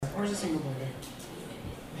Where's the single boy?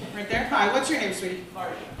 Right there? Hi, what's your name, sweetie?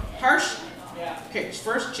 Harsh. Harsh? Yeah. Okay,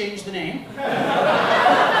 first change the name. Try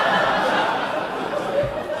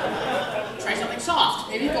something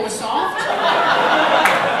soft. Maybe go with soft. Or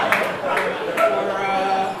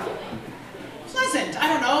pleasant. I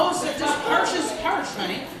don't know. So just harsh is harsh,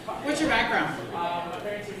 honey. What's your background? My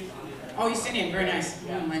parents are East Indian. Oh, East Indian. Very nice.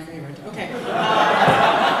 Yeah. My favorite. Okay.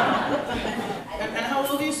 And how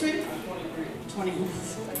old are you, sweetie? 23. 20.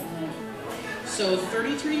 So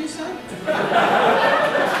 33, you said?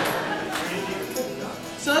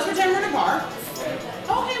 So let's pretend we're in a bar.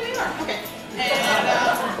 Oh, hey, we are. Okay.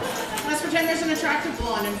 And let's pretend there's an attractive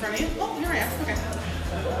blonde in front of you. Oh, here I am. Okay.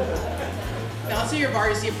 Now, let's say you're a bar,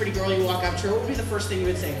 you see a pretty girl, you walk up to her. What would be the first thing you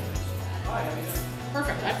would say?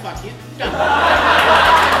 Perfect. I'd fuck you. Done.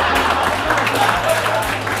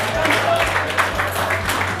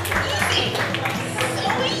 Easy.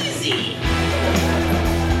 So easy.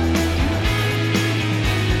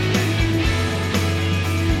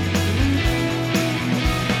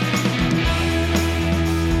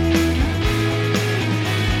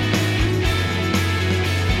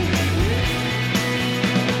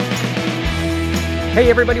 Hey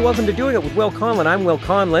everybody, welcome to Doing It with Will Conlon. I'm Will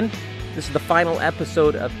Conlon. This is the final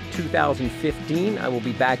episode of 2015. I will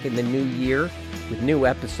be back in the new year with new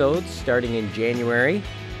episodes starting in January.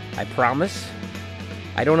 I promise.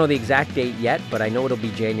 I don't know the exact date yet, but I know it'll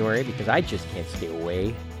be January because I just can't stay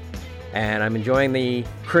away. And I'm enjoying the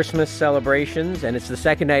Christmas celebrations, and it's the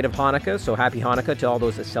second night of Hanukkah, so happy Hanukkah to all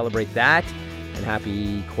those that celebrate that, and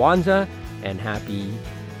happy Kwanzaa, and happy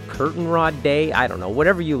Curtain Rod Day. I don't know,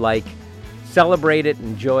 whatever you like. Celebrate it,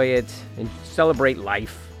 enjoy it, and celebrate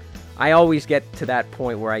life. I always get to that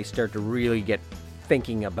point where I start to really get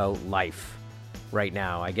thinking about life right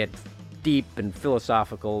now. I get deep and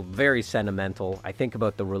philosophical, very sentimental. I think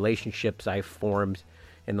about the relationships I've formed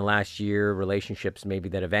in the last year, relationships maybe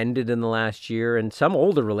that have ended in the last year, and some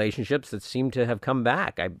older relationships that seem to have come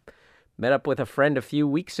back. I met up with a friend a few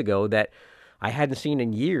weeks ago that I hadn't seen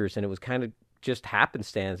in years, and it was kind of just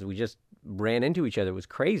happenstance. We just ran into each other. It was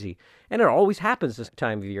crazy. And it always happens this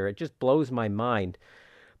time of year. It just blows my mind.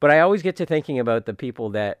 But I always get to thinking about the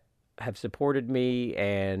people that have supported me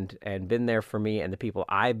and been there for me, and the people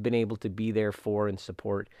I've been able to be there for and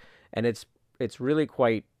support. And it's really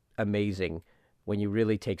quite amazing when you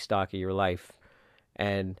really take stock of your life.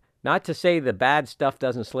 And not to say the bad stuff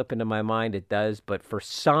doesn't slip into my mind, it does, but for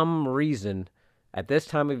some reason, at this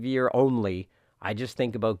time of year only, I just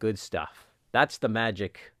think about good stuff. That's the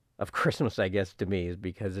magic of Christmas, I guess, to me, is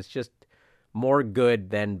because it's just more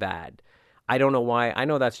good than bad. I don't know why. I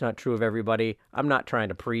know that's not true of everybody. I'm not trying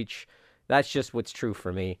to preach. That's just what's true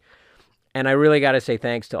for me. And I really got to say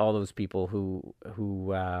thanks to all those people who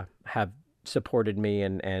have supported me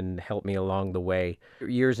and helped me along the way.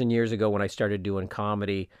 Years and years ago when I started doing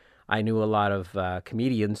comedy, I knew a lot of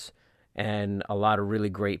comedians and a lot of really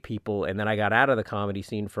great people. And then I got out of the comedy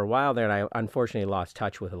scene for a while there, and I unfortunately lost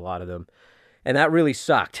touch with a lot of them. And that really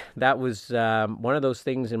sucked. That was one of those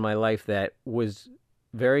things in my life that was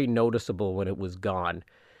very noticeable when it was gone.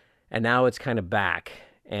 And now it's kind of back.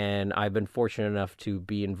 And I've been fortunate enough to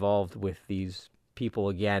be involved with these people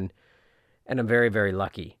again. And I'm very, very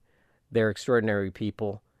lucky. They're extraordinary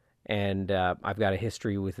people. And I've got a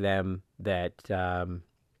history with them that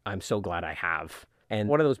I'm so glad I have. And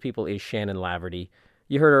one of those people is Shannon Laverty.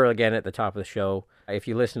 You heard her again at the top of the show. If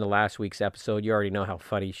you listened to last week's episode, you already know how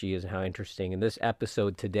funny she is and how interesting. In this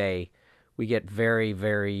episode today, we get very,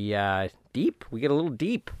 very deep. We get a little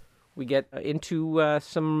deep. We get into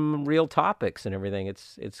some real topics and everything.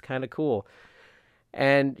 It's kind of cool.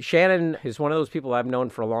 And Shannon is one of those people I've known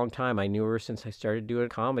for a long time. I knew her since I started doing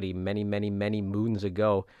comedy many, many, many moons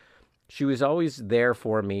ago. She was always there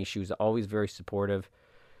for me. She was always very supportive.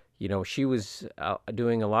 You know, she was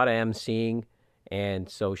doing a lot of emceeing. And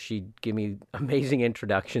so she'd give me amazing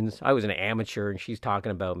introductions. I was an amateur, and she's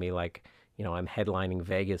talking about me like, you know, I'm headlining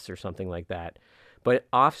Vegas or something like that. But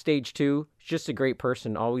off stage too, she's just a great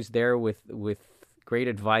person, always there with great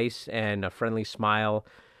advice and a friendly smile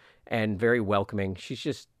and very welcoming. She's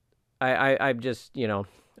just, I'm just, you know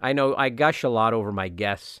I gush a lot over my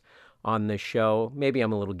guests on this show. Maybe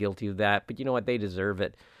I'm a little guilty of that, but you know what? They deserve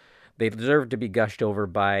it. They deserve to be gushed over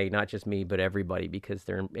by not just me, but everybody, because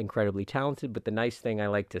they're incredibly talented. But the nice thing I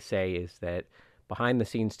like to say is that behind the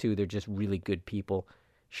scenes, too, they're just really good people.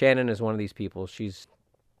 Shannon is one of these people. She's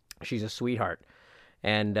a sweetheart,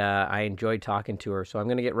 and I enjoyed talking to her. So I'm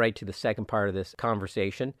going to get right to the second part of this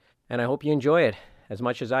conversation, and I hope you enjoy it as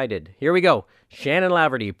much as I did. Here we go. Shannon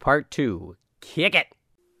Laverty, part 2. Kick it!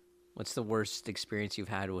 What's the worst experience you've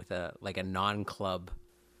had with a non-club?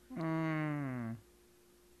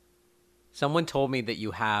 Someone told me that you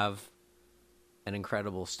have an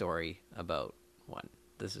incredible story about one.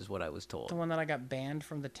 This is what I was told. The one that I got banned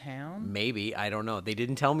from the town? Maybe. I don't know. They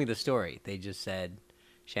didn't tell me the story. They just said,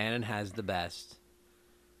 Shannon has the best.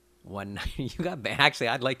 One night you got banned. Actually,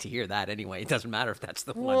 I'd like to hear that anyway. It doesn't matter if that's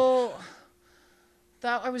the one. Well,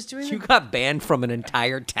 that I was doing. You got banned from an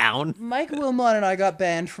entire town? Mike Wilmot and I got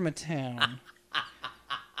banned from a town.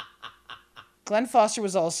 Glenn Foster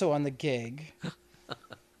was also on the gig.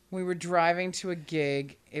 We were driving to a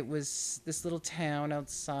gig. It was this little town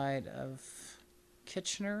outside of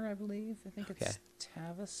Kitchener, I believe. I think it's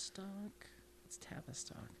Tavistock. It's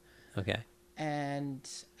Tavistock. Okay. And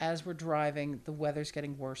as we're driving, the weather's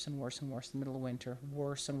getting worse and worse and worse in the middle of winter.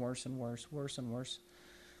 Worse and worse and worse, worse and worse.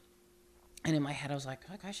 And in my head, I was like,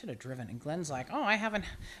 I should have driven. And Glenn's like, oh, I haven't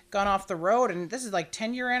gone off the road. And this is like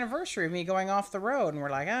 10-year anniversary of me going off the road. And we're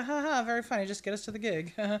like, very funny. Just get us to the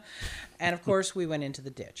gig. And of course, we went into the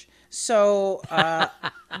ditch. So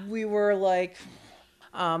we were like,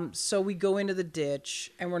 so we go into the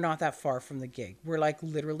ditch and we're not that far from the gig. We're like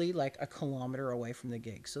literally like a kilometer away from the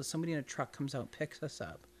gig. So somebody in a truck comes out, picks us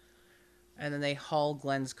up. And then they haul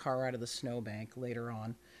Glenn's car out of the snowbank later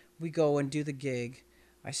on. We go and do the gig.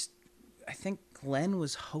 I think Glenn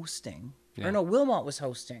was hosting. Yeah. Or no, Wilmot was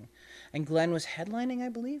hosting. And Glenn was headlining, I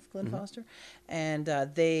believe, Glenn Foster. And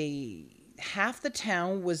half the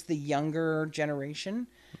town was the younger generation.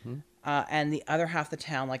 Mm-hmm. And the other half of the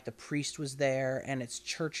town, like the priest was there and it's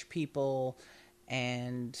church people.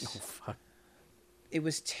 And it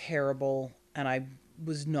was terrible. And I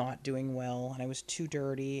was not doing well. And I was too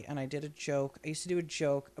dirty. And I did a joke. I used to do a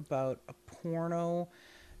joke about a porno.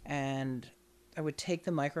 And I would take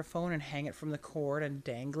the microphone and hang it from the cord and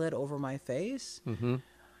dangle it over my face. Mm-hmm.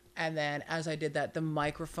 And then as I did that, the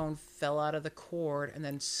microphone fell out of the cord and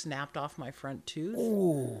then snapped off my front tooth.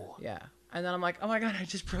 Ooh. Yeah. And then I'm like, oh my God, I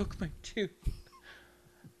just broke my tooth.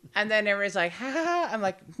 And then everybody's like, ha ha ha. I'm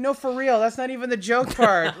like, no, for real. That's not even the joke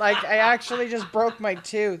part. Like, I actually just broke my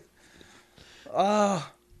tooth. Oh.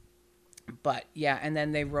 But yeah. And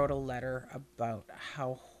then they wrote a letter about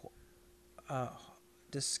how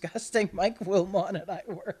disgusting Mike Wilmot and I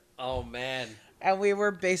were. Oh man. And we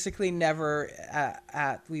were basically never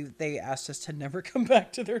they asked us to never come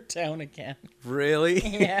back to their town again. Really?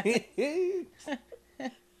 Yeah.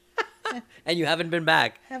 And you haven't been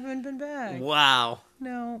back? Haven't been back. Wow.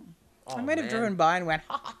 No. Oh, I might have driven by and went,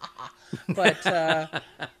 ha ha ha.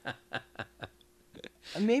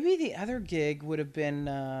 But maybe the other gig would have been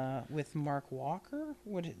with Mark Walker.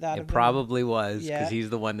 Would that have been? Probably was, because Yeah. he's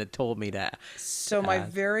the one that told me that. So my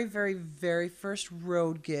very, very, very first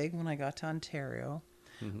road gig when I got to Ontario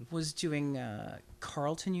was doing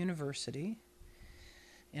Carleton University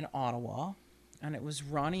in Ottawa. And it was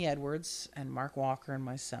Ronnie Edwards and Mark Walker and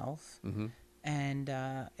myself. Mm-hmm. And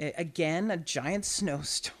again, a giant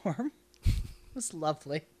snowstorm. It was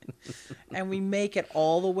lovely. And we make it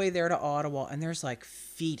all the way there to Ottawa, and there's like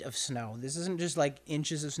feet of snow. This isn't just like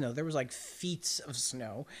inches of snow. There was like feet of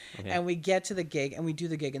snow. Okay. And we get to the gig, and we do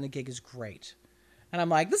the gig, and the gig is great. And I'm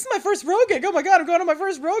like, this is my first road gig. Oh my God, I'm going to my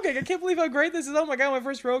first road gig. I can't believe how great this is. Oh my God, my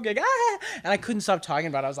first road gig. Ah! And I couldn't stop talking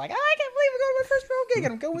about it. I was like, I can't believe I'm going to my first road gig.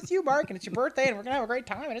 And I'm going with you, Mark, and it's your birthday, and we're going to have a great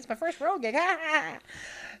time, and it's my first road gig. Ah!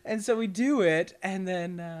 And so we do it, and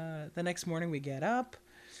then the next morning we get up,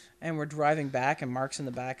 and we're driving back, and Mark's in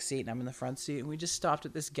the back seat, and I'm in the front seat, and we just stopped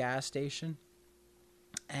at this gas station.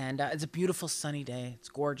 And it's a beautiful sunny day. It's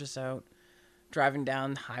gorgeous out. Driving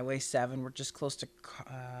down Highway 7. We're just close to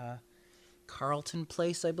Carleton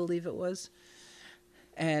Place, I believe it was.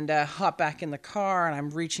 And hop back in the car, and I'm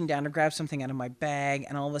reaching down to grab something out of my bag,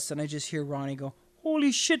 and all of a sudden I just hear Ronnie go,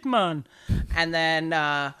 holy shit, man. And then...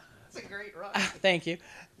 That's a great run. Thank you.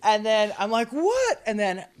 And then I'm like, what? And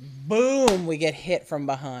then, boom, we get hit from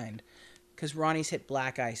behind. Because Ronnie's hit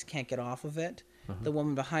black ice, can't get off of it. Uh-huh. The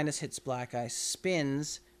woman behind us hits black ice,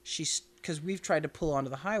 spins. Because we've tried to pull onto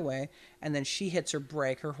the highway, and then she hits her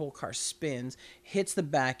brake, her whole car spins, hits the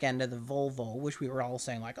back end of the Volvo, which we were all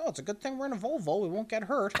saying, like, oh, it's a good thing we're in a Volvo, we won't get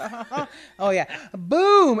hurt. Oh, yeah.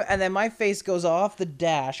 Boom! And then my face goes off the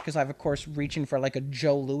dash, because I'm, of course, reaching for, like, a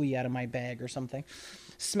Joe Louis out of my bag or something.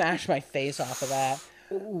 Smash my face off of that.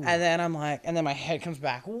 Ooh. And then I'm like, and then my head comes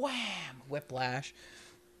back, wham, whiplash.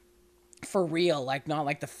 For real, like not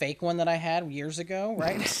like the fake one that I had years ago,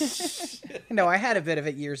 right? No, I had a bit of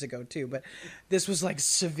it years ago too, but this was like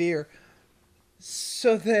severe.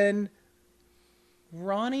 So then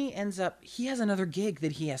Ronnie ends up, he has another gig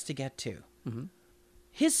that he has to get to. Mm-hmm.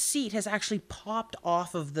 His seat has actually popped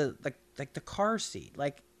off of the car seat.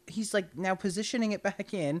 Like he's like now positioning it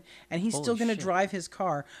back in, and he's Holy still going to shit. drive his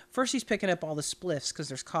car. First, he's picking up all the spliffs because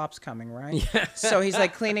there's cops coming, right? Yeah. So he's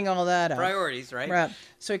like cleaning all that up. Priorities, right? Right.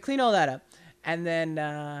 So he cleaned all that up, and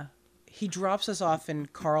then he drops us off in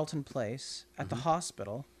Carlton Place at the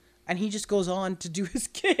hospital, and he just goes on to do his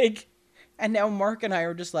gig. And now Mark and I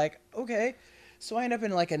are just like, okay. So I end up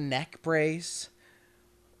in like a neck brace,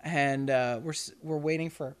 and we're waiting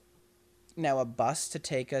for now a bus to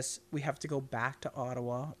take us. We have to go back to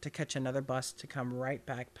Ottawa to catch another bus to come right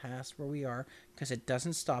back past where we are because it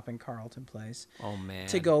doesn't stop in Carlton Place. Oh, man.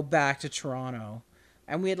 To go back to Toronto.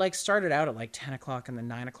 And we had like started out at like 10 o'clock and then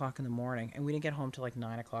 9 o'clock in the morning, and we didn't get home till like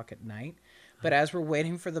 9 o'clock at night. But as we're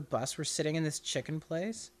waiting for the bus, we're sitting in this chicken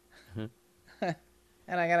place.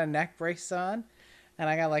 And I got a neck brace on, and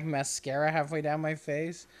I got like mascara halfway down my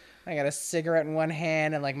face. I got a cigarette in one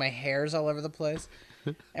hand, and like my hair's all over the place.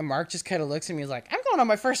 And Mark just kind of looks at me. He's like, "I'm going on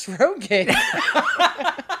my first road gig."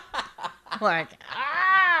 I'm like,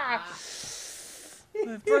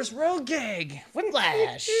 my first road gig,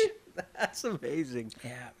 Whiplash. That's amazing.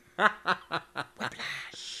 Yeah,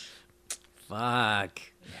 Whiplash. Fuck.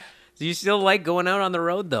 Yeah. Do you still like going out on the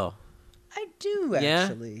road, though? I do Yeah?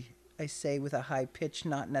 actually. I say with a high pitch,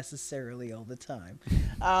 not necessarily all the time.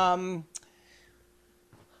 I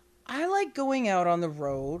like going out on the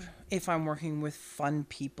road if I'm working with fun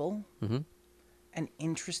people and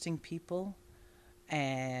interesting people,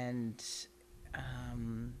 and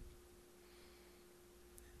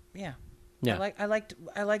yeah. I like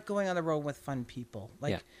going on the road with fun people.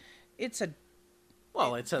 Like, it's a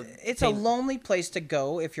it's a lonely place to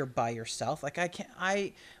go if you're by yourself. Like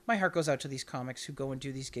my heart goes out to these comics who go and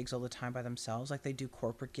do these gigs all the time by themselves. Like they do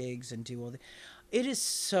corporate gigs and do all the. It is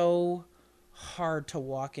so hard to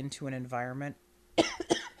walk into an environment.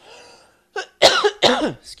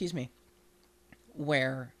 Excuse me.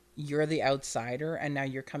 Where you're the outsider and now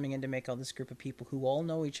you're coming in to make all this group of people who all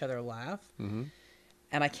know each other laugh. Mm-hmm.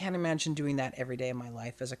 And I can't imagine doing that every day of my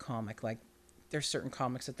life as a comic. Like, there's certain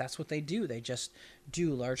comics that's what they do. They just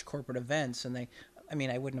do large corporate events, and I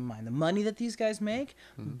wouldn't mind the money that these guys make,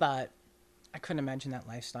 but I couldn't imagine that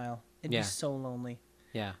lifestyle. It'd be so lonely.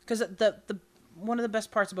 Yeah. Because the one of the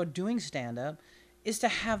best parts about doing stand-up is to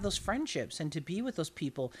have those friendships and to be with those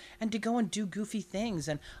people and to go and do goofy things.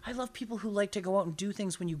 And I love people who like to go out and do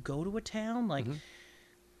things when you go to a town. Like,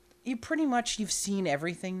 you've seen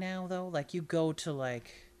everything now, though. Like, you go to, like,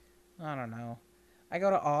 I don't know. I go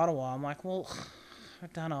to Ottawa. I'm like, well,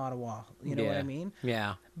 I've done Ottawa. You know what I mean?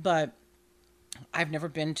 Yeah. But I've never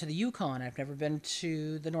been to the Yukon. I've never been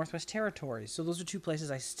to the Northwest Territories. So those are two places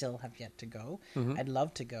I still have yet to go. I'd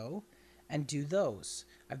love to go and do those.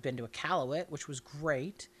 I've been to Iqaluit, which was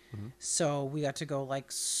great. So we got to go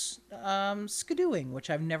like skidooing, which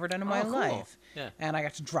I've never done in my life. Yeah. And I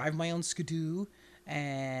got to drive my own skidoo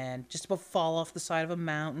and just about fall off the side of a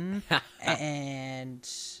mountain and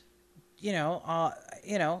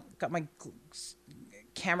got my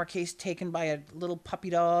camera case taken by a little puppy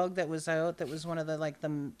dog that was out. That was one of the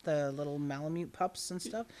the little Malamute pups and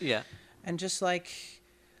stuff. Yeah. And just like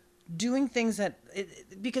doing things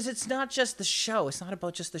because it's not just the show. It's not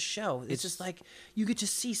about just the show. It's just like you get to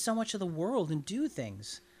see so much of the world and do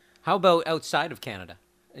things. How about outside of Canada?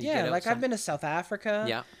 Yeah, like I've been to South Africa.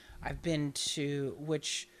 Yeah. I've been to,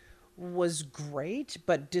 which was great,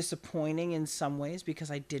 but disappointing in some ways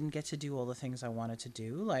because I didn't get to do all the things I wanted to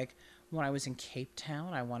do. Like when I was in Cape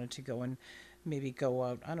Town, I wanted to go and maybe go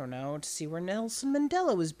out, I don't know, to see where Nelson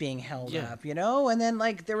Mandela was being held up, And then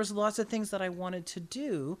like there was lots of things that I wanted to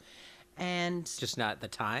do. And just not the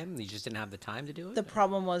time? You just didn't have the time to do it? The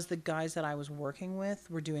problem was the guys that I was working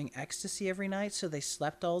with were doing ecstasy every night, so they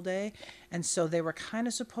slept all day. And so they were kind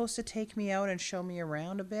of supposed to take me out and show me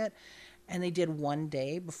around a bit. And they did one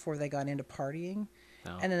day before they got into partying.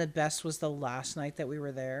 Oh. And then the best was the last night that we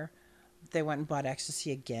were there. They went and bought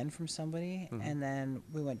ecstasy again from somebody. And then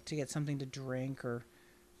we went to get something to drink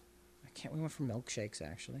we went for milkshakes,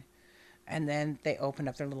 actually. And then they opened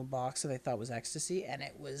up their little box that they thought was ecstasy, and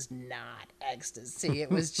it was not ecstasy.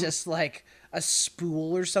 It was just like a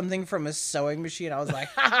spool or something from a sewing machine. I was like,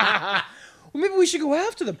 ha, ha, ha. Well, maybe we should go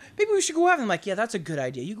after them. I'm like, yeah, that's a good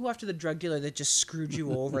idea. You go after the drug dealer that just screwed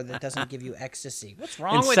you over that doesn't give you ecstasy. What's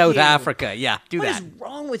wrong with you? In South Africa, yeah, do that. What is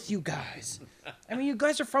wrong with you guys? I mean, you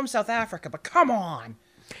guys are from South Africa, but come on.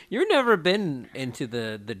 You've never been into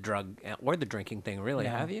the drug or the drinking thing, really,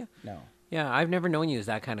 have you? No. Yeah, I've never known you as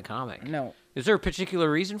that kind of comic. No. Is there a particular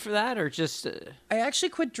reason for that, or just... I actually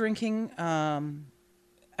quit drinking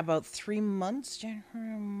about 3 months,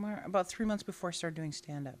 about 3 months before I started doing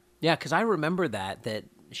stand-up. Yeah, because I remember that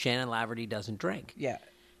Shannon Laverty doesn't drink. Yeah.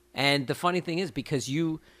 And the funny thing is, because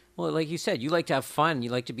you Well, like you said, you like to have fun. You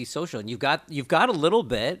like to be social, and you've got a little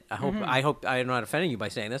bit. I hope I'm not offending you by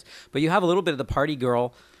saying this, but you have a little bit of the party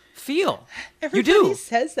girl feel. Everybody you do.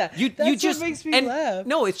 says that. That's what makes me laugh.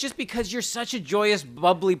 No, it's just because you're such a joyous,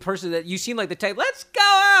 bubbly person that you seem like the type. Let's go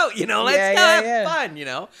out, let's go have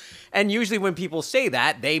fun, And usually when people say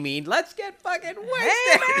that, they mean let's get fucking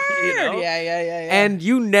wasted. Yeah. And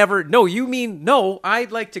you never. No, you mean no.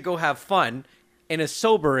 I'd like to go have fun in a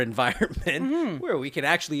sober environment where we can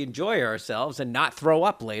actually enjoy ourselves and not throw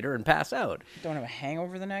up later and pass out. Don't have a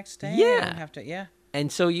hangover the next day. Yeah. Don't have to. Yeah. And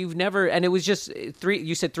so you've never, and it was just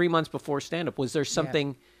you said 3 months before stand-up. Was there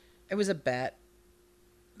something? It was a bet.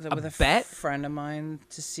 With a bet? friend of mine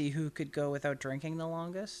to see who could go without drinking the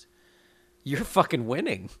longest. You're fucking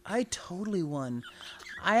winning. I totally won.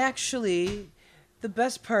 The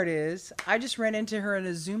best part is, I just ran into her in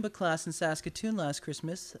a Zumba class in Saskatoon last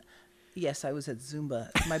Christmas. Yes, I was at Zumba.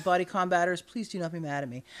 My body combaters, please do not be mad at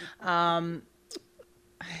me. I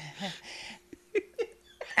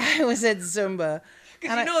was at Zumba.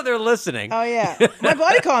 Because they're listening. Oh, yeah. My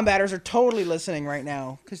body combaters are totally listening right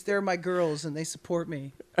now because they're my girls and they support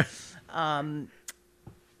me. I'm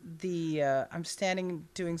standing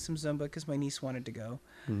doing some Zumba because my niece wanted to go.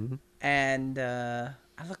 Mm-hmm. And I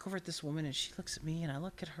look over at this woman and she looks at me and I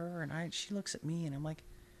look at her and she looks at me and I'm like,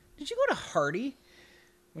 did you go to Hardy?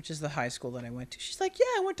 Which is the high school that I went to. She's like, yeah,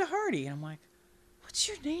 I went to Hardy. And I'm like, what's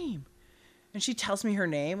your name? And she tells me her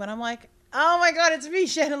name and I'm like, oh my God, it's me,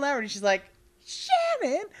 Shannon Lambert. And she's like,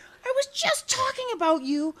 Shannon, I was just talking about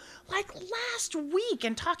you like last week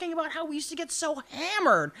and talking about how we used to get so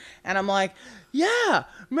hammered. And I'm like, yeah,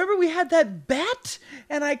 remember we had that bet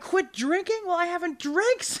and I quit drinking? Well, I haven't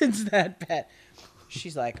drank since that bet.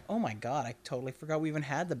 She's like, oh my God, I totally forgot we even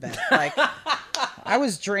had the bet. Like, I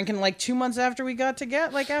was drinking like 2 months after we got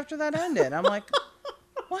together, like after that ended. I'm like,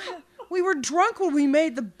 what? We were drunk when we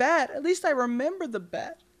made the bet. At least I remember the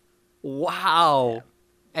bet. Wow. Yeah.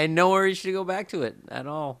 And no worries to go back to it at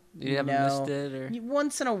all. You haven't missed it? Or...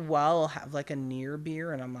 Once in a while, I'll have like a near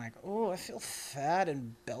beer, and I'm like, oh, I feel fat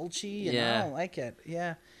and belchy, and I don't like it.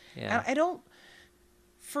 Yeah. And I don't...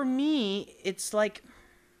 For me, it's like...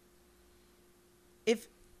 If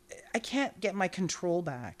I can't get my control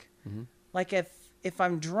back. Mm-hmm. Like, if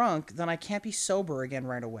I'm drunk, then I can't be sober again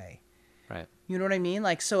right away. Right. You know what I mean?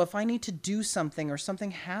 Like, so if I need to do something or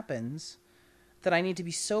something happens... that I need to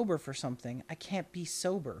be sober for something, I can't be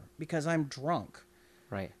sober because I'm drunk.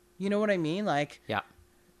 Right. You know what I mean? Like, yeah.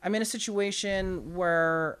 I'm in a situation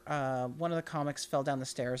where one of the comics fell down the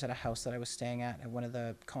stairs at a house that I was staying at one of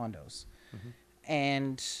the condos. Mm-hmm.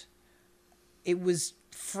 And it was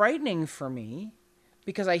frightening for me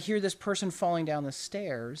because I hear this person falling down the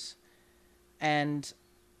stairs and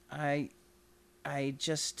I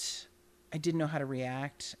didn't know how to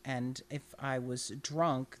react, and if I was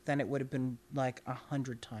drunk, then it would have been like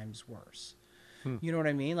 100 times worse. You know what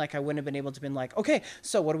I mean? Like, I wouldn't have been able to been like, okay,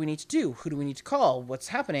 so what do we need to do? Who do we need to call? What's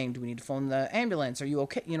happening? Do we need to phone the ambulance? Are you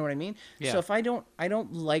okay? You know what I mean? Yeah. So if I don't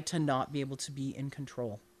like to not be able to be in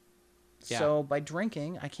control. Yeah. So by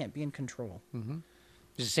drinking, I can't be in control. Mm-hmm.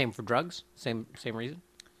 Is it the same for drugs? Same reason?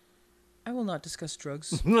 I will not discuss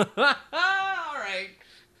drugs. All right.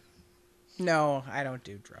 No, I don't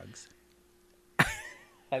do drugs.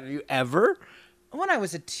 Have you ever? When I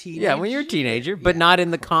was a teenager. Yeah, when you're a teenager, but not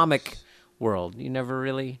in the comic world. You never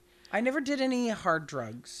really... I never did any hard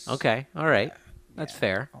drugs. Okay, all right. That's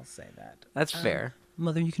fair. I'll say that. That's fair.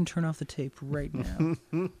 Mother, you can turn off the tape right now.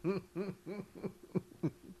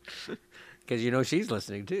 Because she's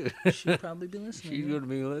listening too. She'll probably be listening. She's going to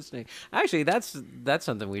be listening. Actually, that's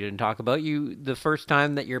something we didn't talk about. The first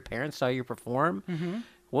time that your parents saw you perform,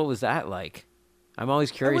 what was that like? I'm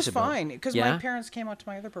always curious about. It was fine because my parents came out to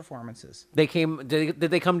my other performances. They came. Did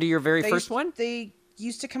they come to your very first one? They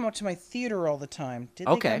used to come out to my theater all the time. Did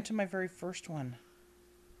they come to my very first one?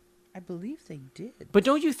 I believe they did. But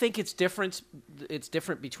don't you think it's different? It's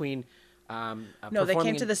different between. No, they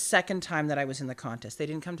came to the second time that I was in the contest. They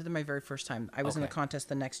didn't come to my very first time. I was in the contest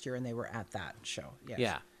the next year, and they were at that show. Yes.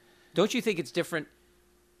 Yeah. Don't you think it's different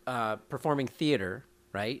performing theater?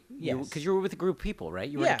 Right? Yes. Because you were with a group of people, right?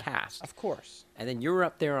 You were in a cast. Of course. And then you were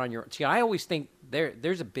up there on your... See, I always think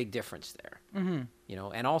there's a big difference there.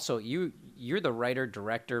 Mm-hmm. And also, you're the writer,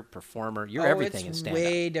 director, performer. You're everything in stand-up.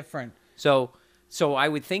 It's way different. So I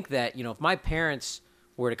would think that, if my parents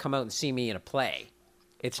were to come out and see me in a play,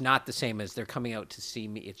 it's not the same as they're coming out to see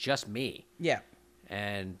me. It's just me. Yeah.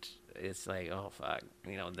 And... it's like, oh, fuck.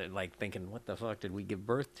 They're like thinking, what the fuck did we give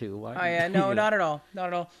birth to? Why? Oh, yeah. No, not at all. Not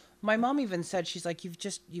at all. My mom even said, she's like,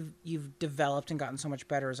 you've developed and gotten so much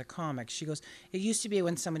better as a comic. She goes, it used to be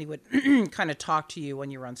when somebody would kind of talk to you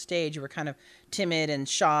when you were on stage, you were kind of timid and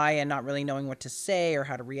shy and not really knowing what to say or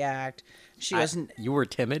how to react. She wasn't. You were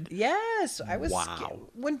timid? Yes, I was. Wow.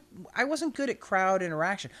 When I wasn't good at crowd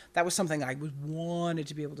interaction, that was something I wanted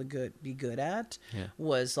to be able to be good at. Yeah.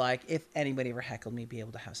 Was like, if anybody ever heckled me, be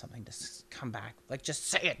able to have something to come back, like just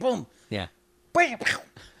say it, boom, Yeah. bam.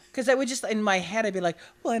 Because I would just, in my head, I'd be like,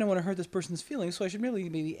 well, I don't want to hurt this person's feelings, so I should really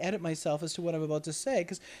maybe edit myself as to what I'm about to say.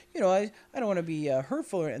 Because, I don't want to be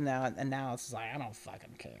hurtful. And now it's like, I don't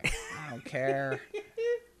fucking care. I don't care.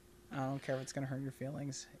 I don't care if it's going to hurt your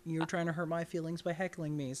feelings. You're trying to hurt my feelings by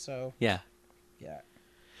heckling me, so, Yeah. yeah.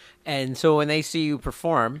 And so when they see you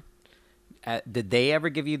perform, did they ever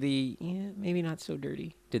give you the, maybe not so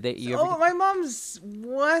dirty? Did they? You ever My mom's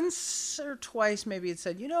once or twice maybe had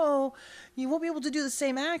said, you won't be able to do the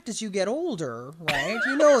same act as you get older, right?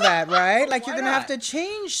 You know that, right? Like, you're Why going to have not? to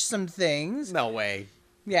change some things. No way.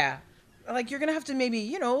 Yeah. Like, you're going to have to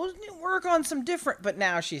maybe, work on some different... But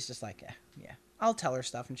now she's just like, yeah. I'll tell her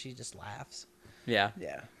stuff, and she just laughs. Yeah.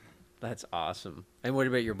 Yeah. That's awesome. And what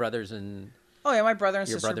about your brothers and... Oh, yeah, my brother and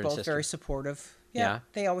Your sister brother are and both sister. very supportive. Yeah? Yeah.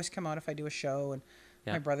 They always come out if I do a show, and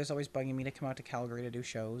Yeah. my brother's always bugging me to come out to Calgary to do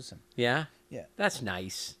shows. And Yeah? yeah. That's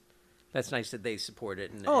nice. That's nice that they support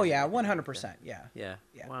it. And, Oh, and yeah, everything like 100%. that. Yeah. Yeah.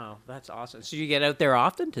 Yeah. Wow, that's awesome. So you get out there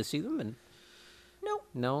often to see them? And No.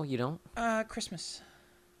 no, you don't? Christmas.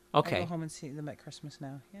 I Okay. go home and see them at Christmas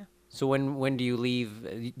now. Yeah. So when do you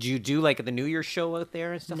leave? Do you do like the New Year's show out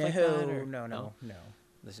there and stuff like that? Or? No.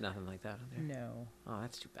 There's nothing like that out there. No. Oh,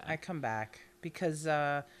 that's too bad. I come back because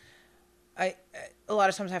I a lot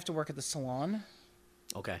of times I have to work at the salon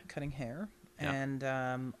Okay. cutting hair, Yeah.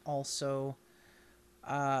 and also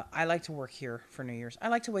I like to work here for New Year's. I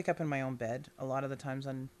like to wake up in my own bed a lot of the times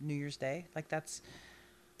on New Year's Day. Like,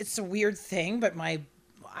 it's a weird thing, but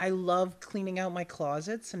I love cleaning out my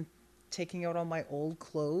closets and taking out all my old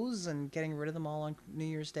clothes and getting rid of them all on New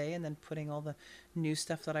Year's Day, and then putting all the new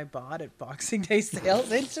stuff that I bought at Boxing Day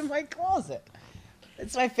sales into my closet.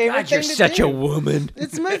 It's my favorite God, thing you're to such do. a woman.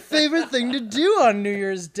 It's my favorite thing to do on New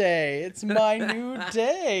Year's Day. It's my new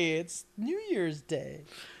day. It's New Year's Day.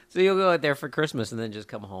 So you'll go out there for Christmas and then just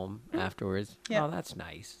come home afterwards. Yeah. Oh, that's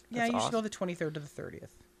nice. Yeah, That's I usually awesome. go the 23rd to the 30th.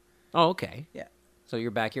 Oh, okay. Yeah. So you're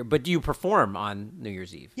back here, but do you perform on New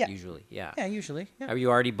Year's Eve? Yeah. Usually, yeah. Yeah, usually. Yeah. Are you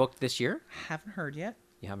already booked this year? Haven't heard yet.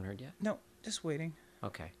 You haven't heard yet? No, just waiting.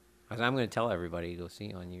 Okay. 'Cause I'm going to tell everybody to go see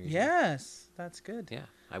you on New Year's Eve. Yes, that's good. Yeah,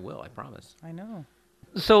 I will. I promise. I know.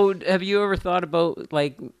 So, have you ever thought about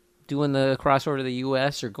like doing the crossover to the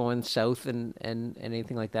U.S. or going south and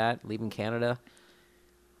anything like that, leaving Canada?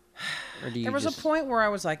 Or do you There was just... a point where I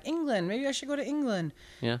was like, England, maybe I should go to England.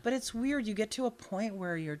 Yeah. But it's weird. You get to a point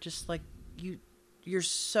where you're just like, you're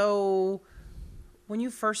so, when you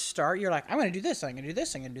first start, you're like, I'm going to do this, I'm going to do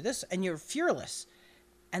this, I'm going to do this. And you're fearless.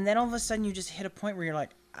 And then all of a sudden you just hit a point where you're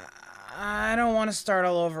like, I don't want to start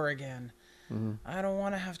all over again. Mm-hmm. I don't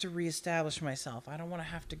want to have to reestablish myself. I don't want to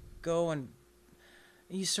have to go, and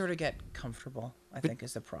you sort of get comfortable, I think,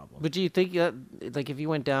 is the problem. But do you think, like, if you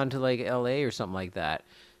went down to like L.A. or something like that,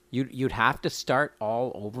 you'd have to start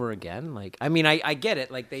all over again? Like, I mean, I get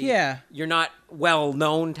it. Like, Yeah. you're not well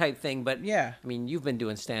known type thing, but Yeah. I mean, you've been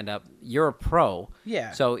doing stand up. You're a pro.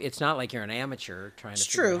 Yeah. So it's not like you're an amateur trying It's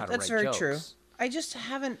to figure true. out how to That's write very jokes. true. I just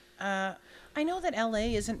haven't. I know that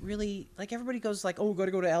LA isn't really like, everybody goes like, oh, got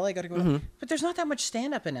to go to LA, got to go. Mm-hmm. But there's not that much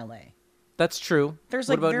stand up in LA. That's true. There's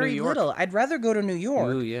What like about very New York? little. I'd rather go to New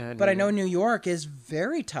York. Ooh, yeah, but New I know New York is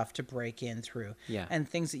very tough to break in through. Yeah. And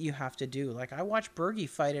things that you have to do. Like, I watched Bergie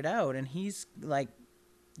fight it out, and he's like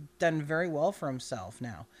done very well for himself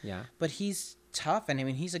now. Yeah. But he's tough, and I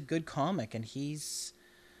mean, he's a good comic, and he's,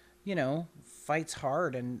 fights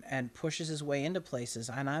hard and pushes his way into places.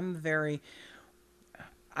 And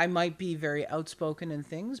I might be very outspoken in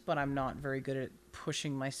things, but I'm not very good at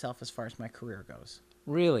pushing myself as far as my career goes.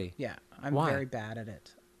 Really? Yeah, I'm Why? very bad at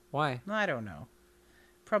it. Why? I don't know.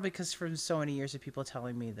 Probably because for so many years of people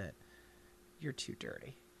telling me that you're too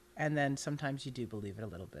dirty. And then sometimes you do believe it a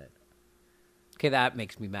little bit. Okay, that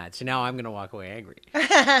makes me mad. So now I'm going to walk away angry.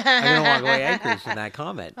 I'm going to walk away angry from that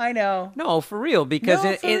comment. I know. No, for real, because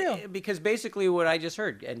No, for real. because basically what I just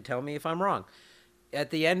heard, and tell me if I'm wrong. At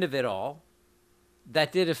the end of it all,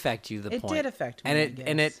 that did affect you. The It point. did affect me, and I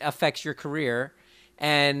it guess. affects your career,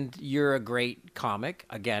 and you're a great comic.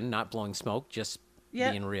 Again, not blowing smoke, just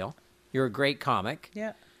Yeah. being real. You're a great comic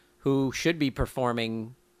Yeah. who should be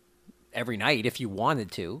performing every night if you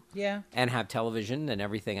wanted to. Yeah. And have television and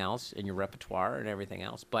everything else in your repertoire and everything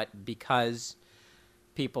else. But because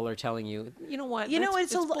people are telling you, you know what? You know,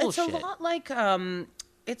 that's it's a bullshit. lot like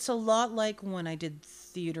It's a lot like when I did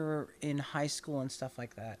theater in high school and stuff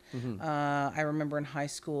like that. I remember in high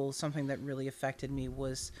school, something that really affected me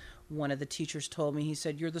was one of the teachers told me, he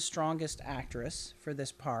said, "You're the strongest actress for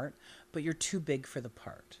this part, but you're too big for the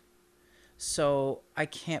part. So I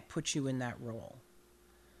can't put you in that role."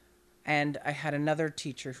 And I had another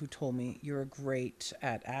teacher who told me, "You're great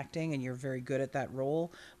at acting and you're very good at that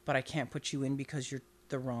role, but I can't put you in because you're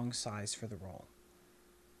the wrong size for the role."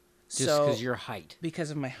 Just because your height.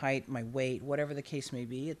 Because of my height, my weight, whatever the case may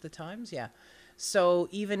be at the times, yeah. So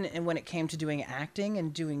even when it came to doing acting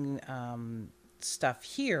and doing stuff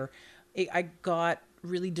here, I got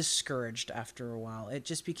really discouraged after a while. It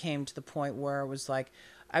just became to the point where I was like,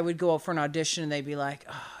 I would go out for an audition and they'd be like,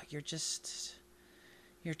 "Oh, you're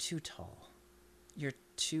too tall.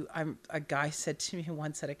 A guy said to me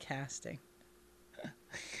once at a casting,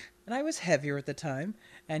 and I was heavier at the time,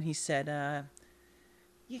 and he said,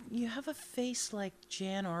 You have a face like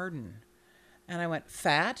Jan Arden." And I went,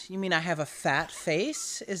 "Fat? You mean I have a fat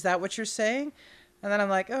face? Is that what you're saying?" And then I'm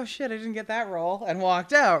like, "Oh shit, I didn't get that role," and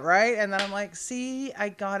walked out, right? And then I'm like, see, I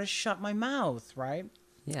gotta shut my mouth, right?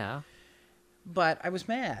 Yeah. But I was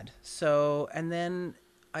mad. So, and then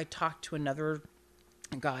I talked to another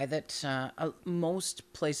guy that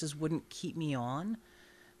most places wouldn't keep me on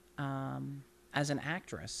as an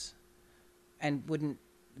actress, and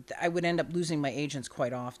I would end up losing my agents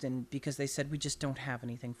quite often because they said, "We just don't have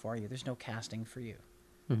anything for you. There's no casting for you.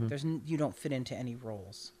 You don't fit into any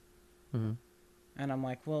roles." And I'm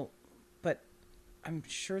like, "Well, but I'm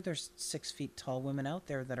sure there's 6 feet tall women out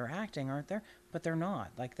there that are acting, aren't there?" But they're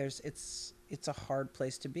not. Like it's a hard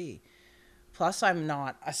place to be. Plus, I'm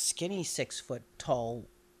not a skinny 6 foot tall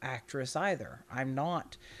actress either. I'm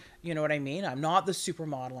not, you know what I mean? I'm not the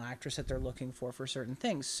supermodel actress that they're looking for certain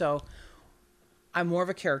things. So I'm more of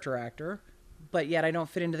a character actor, but yet I don't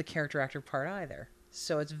fit into the character actor part either.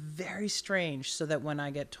 So it's very strange. So that when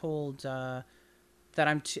I get told that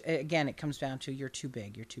again, it comes down to, "You're too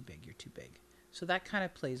big, you're too big, you're too big." So that kind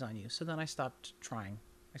of plays on you. So then I stopped trying.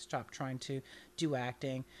 I stopped trying to do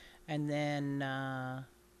acting. And then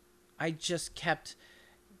I just kept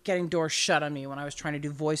getting doors shut on me when I was trying to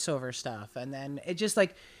do voiceover stuff. And then it just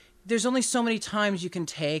like, there's only so many times you can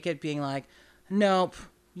take it being like, "Nope,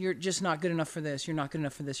 you're just not good enough for this. You're not good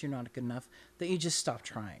enough for this. You're not good enough," that you just stop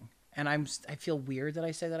trying. And I feel weird that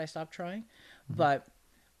I say that I stopped trying, but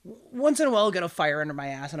once in a while I'll get a fire under my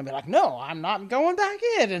ass and I'll be like, "No, I'm not going back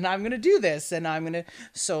in, and I'm going to do this." And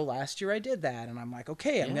so last year I did that, and I'm like,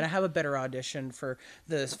 okay, I'm going to have a better audition for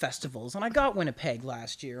the festivals. And I got Winnipeg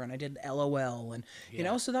last year, and I did LOL, and you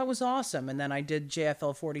know, so that was awesome. And then I did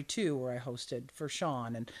JFL 42 where I hosted for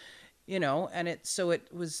Sean, and you know, and it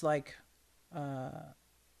was like,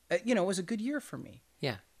 you know, it was a good year for me.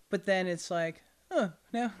 Yeah. But then it's like,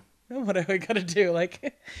 now what do I got to do? Like,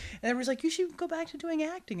 and everyone's like, "You should go back to doing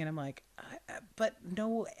acting." And I'm like, but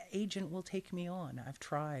no agent will take me on. I've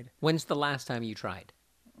tried. When's the last time you tried?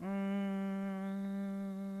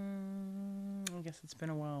 I guess it's been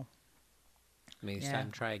a while. Maybe it's Yeah. time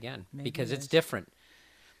to try again. Maybe Because it it's is. different.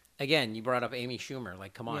 Again, you brought up Amy Schumer.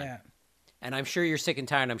 Like, come on. Yeah. And I'm sure you're sick and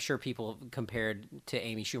tired. I'm sure people compared to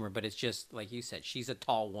Amy Schumer, but it's just, like you said, she's a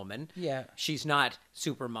tall woman. Yeah. She's not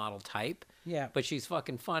supermodel type. Yeah. But she's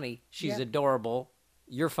fucking funny. She's Yeah. adorable.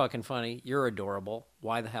 You're fucking funny. You're adorable.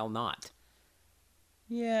 Why the hell not?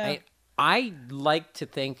 Yeah. I like to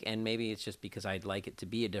think, and maybe it's just because I'd like it to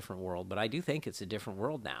be a different world, but I do think it's a different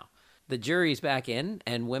world now. The jury's back in,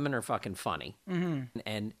 and women are fucking funny.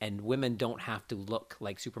 Mm-hmm. And women don't have to look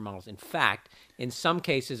like supermodels. In fact, in some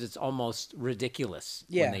cases, it's almost ridiculous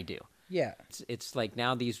when they do. Yeah. It's like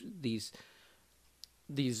now these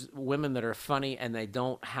women that are funny and they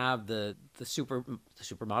don't have the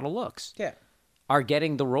supermodel looks Yeah. are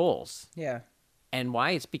getting the roles. Yeah. And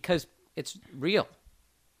why? It's because it's real.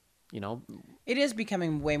 You know, It is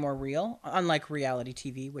becoming way more real, unlike reality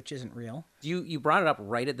TV, which isn't real. you brought it up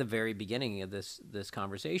right at the very beginning of this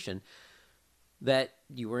conversation that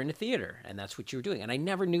you were in a theater and that's what you were doing. And I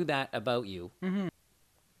never knew that about you. Mm-hmm.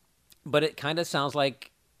 But it kind of sounds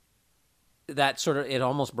like that it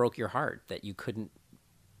almost broke your heart that you couldn't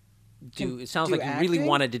do. It sounds do like you really acting?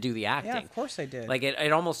 wanted to do the acting. Yeah, of course I did. Like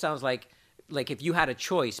it almost sounds like if you had a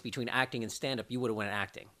choice between acting and stand-up, you would have went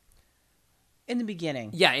acting. In the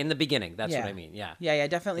beginning. Yeah, in the beginning. That's Yeah. what I mean. Yeah. Yeah,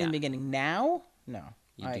 definitely in the Yeah. beginning. Now, no.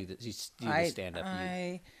 You do the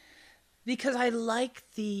stand-up. Because I like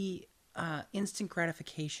the instant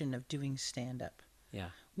gratification of doing stand-up.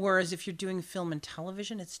 Yeah. Whereas if you're doing film and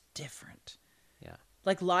television, it's different. Yeah.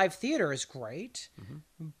 Like live theater is great,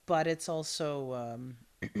 Mm-hmm. but it's also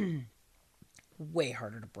way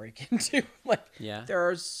harder to break into. Like Yeah. there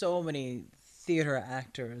are so many theater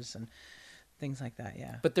actors and things like that.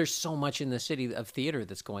 Yeah. But there's so much in the city of theater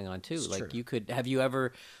that's going on too. It's like true. have you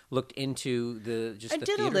ever looked into the I the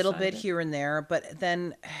did a theater little side bit of it? here and there, but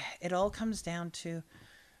then it all comes down to,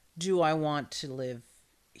 do I want to live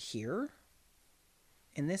here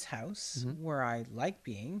in this house where I like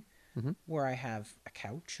being, where I have a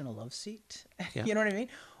couch and a love seat? Yeah. You know what I mean?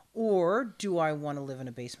 Or do I want to live in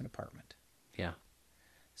a basement apartment? Yeah.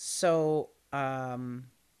 So,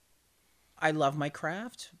 I love my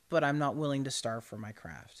craft, but I'm not willing to starve for my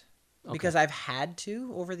craft because I've had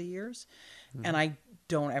to over the years, and I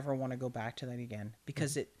don't ever want to go back to that again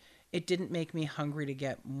because it didn't make me hungry to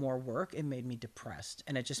get more work. It made me depressed,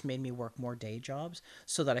 and it just made me work more day jobs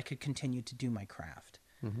so that I could continue to do my craft,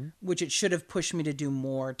 which it should have pushed me to do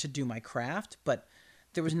more to do my craft, but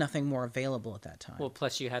there was nothing more available at that time. Well,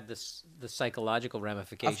 plus you had the psychological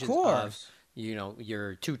ramifications Of course.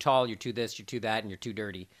 you're too tall, you're too this, you're too that, and you're too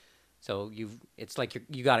dirty. So it's like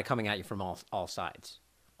you got it coming at you from all sides.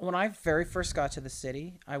 When I very first got to the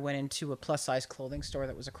city, I went into a plus size clothing store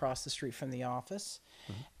that was across the street from the office.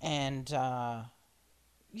 And,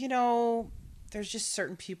 there's just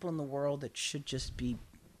certain people in the world that should just be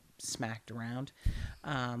smacked around.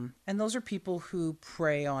 And those are people who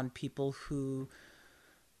prey on people who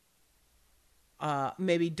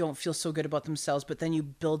maybe don't feel so good about themselves, but then you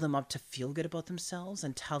build them up to feel good about themselves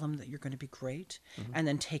and tell them that you're going to be great, and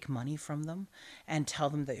then take money from them and tell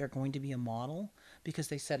them that you're going to be a model because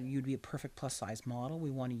they said you'd be a perfect plus size model.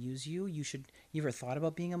 We want to use you. You ever thought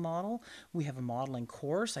about being a model? We have a modeling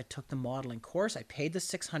course. I took the modeling course. I paid the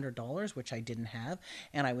 $600, which I didn't have,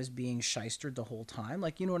 and I was being shystered the whole time.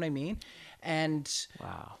 Like, you know what I mean? And,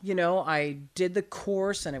 Wow. I did the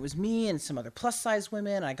course, and it was me and some other plus size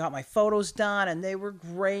women. I got my photos done, and they were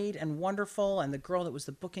great and wonderful. And the girl that was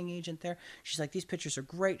the booking agent there, she's like, these pictures are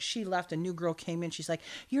great. She left. A new girl came in. She's like,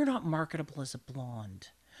 you're not marketable as a blonde.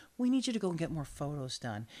 We need you to go and get more photos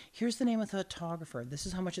done. Here's the name of the photographer. This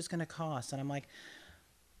is how much it's going to cost. And I'm like,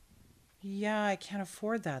 yeah, I can't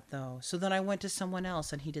afford that though. So then I went to someone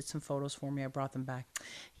else and he did some photos for me. I brought them back.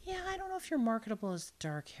 Yeah, I don't know if you're marketable as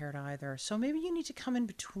dark haired either. So maybe you need to come in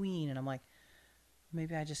between. And I'm like,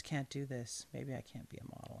 maybe I just can't do this. Maybe I can't be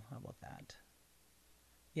a model. How about that?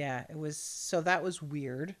 Yeah, that was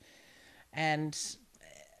weird. And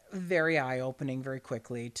very eye-opening very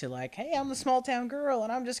quickly to like, hey, I'm the small town girl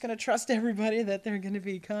and I'm just going to trust everybody that they're going to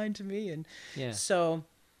be kind to me. And Yeah. so,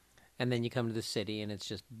 And then you come to the city and it's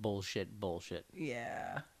just bullshit.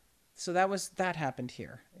 yeah. So that happened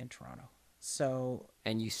here in Toronto. So,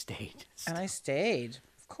 And you stayed. and I stayed.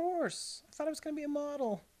 Of course. I thought I was going to be a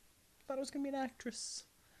model. I thought I was going to be an actress.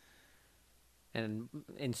 And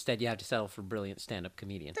instead you have to settle for brilliant stand-up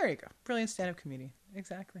comedian. There you go. Brilliant stand-up comedian.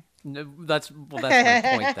 Exactly. No, that's my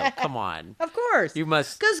point, though. Come on. Of course. You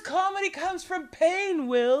must... Because comedy comes from pain,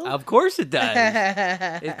 Will. Of course it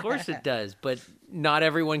does. Of course it does. But not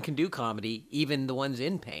everyone can do comedy, even the ones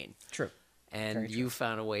in pain. True. And Very true. you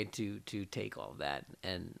found a way to take all of that.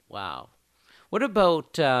 And wow. What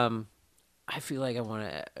about... I feel like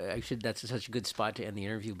that's such a good spot to end the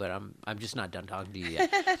interview, but I'm just not done talking to you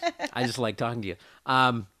yet. I just like talking to you.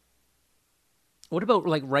 What about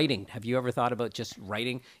like writing? Have you ever thought about just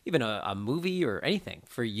writing even a movie or anything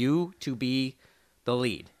for you to be the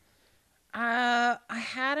lead? I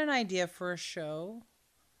had an idea for a show.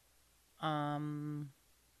 I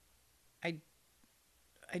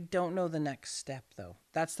don't know the next step though.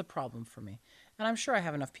 That's the problem for me. And I'm sure I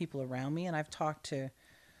have enough people around me, and I've talked to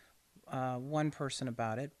one person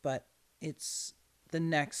about it, but it's the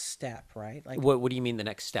next step, right? Like, What do you mean the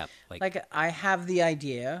next step? like I have the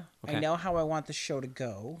idea. Okay. I know how I want the show to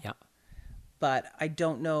go, Yeah. but I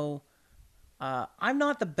don't know. I'm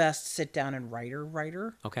not the best sit down and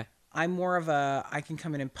writer. Okay. I'm more of I can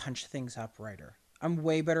come in and punch things up writer. I'm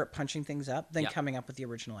way better at punching things up than Yeah. coming up with the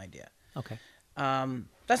original idea. Okay.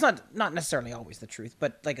 That's not necessarily always the truth,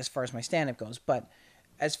 but like as far as my stand-up goes, but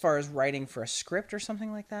as far as writing for a script or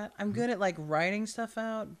something like that, I'm good at like writing stuff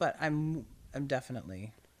out, but I'm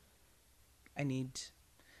definitely, I need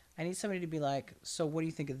somebody to be like, so what do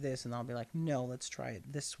you think of this? And I'll be like, no, let's try it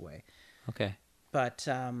this way. Okay. But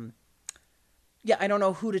yeah, I don't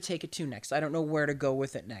know who to take it to next. I don't know where to go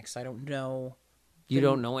with it next. I don't know. You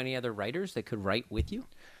don't know any other writers that could write with you?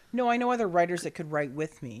 No, I know other writers that could write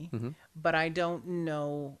with me, Mm-hmm. but I don't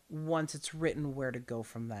know once it's written where to go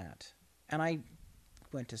from that. And I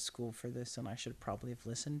went to school for this, and I should probably have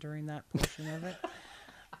listened during that portion of it.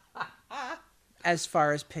 As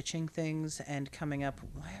far as pitching things and coming up,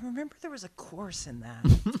 I remember there was a course in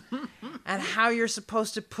that, and how you're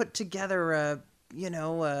supposed to put together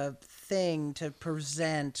a thing to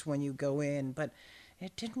present when you go in, but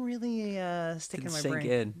it didn't really stick Didn't in my sink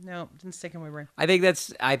brain. in. No, it didn't stick in my brain. I think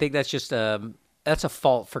that's just that's a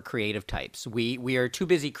fault for creative types. We are too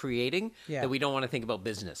busy creating Yeah. that we don't want to think about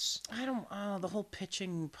business. I don't. Oh, the whole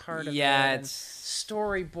pitching part of Yeah, it. and it's-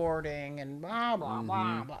 storyboarding and blah blah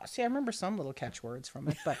blah blah. See, I remember some little catchwords from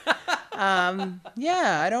it, but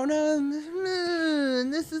yeah, I don't know.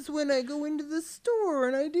 And this is when I go into the store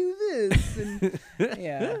and I do this. And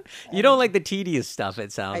yeah, You don't like the tedious stuff.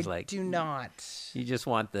 It sounds I like do not. you just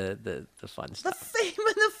want the fun The stuff. fame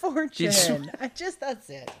and the fortune. That's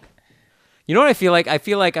it. You know what I feel like? I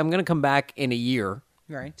feel like I'm gonna come back in a year,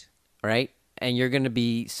 Right. right? And you're gonna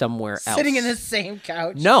be somewhere else. Sitting in the same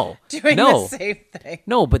couch. No, Doing no. the same thing.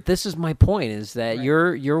 No, but this is my point: is that Right.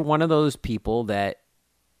 you're one of those people that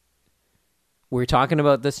we're talking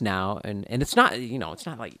about this now, and it's not it's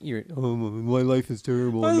not like you're my life is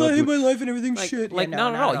terrible. I'm not doing-" my life and everything's like, shit. like Yeah,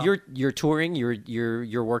 no, not no, at no. all. You're touring.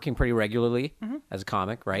 You're working pretty regularly as a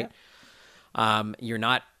comic, right? You're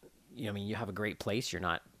not. I mean, you have a great place. You're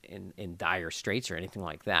not in dire straits or anything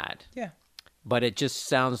like that. Yeah. But it just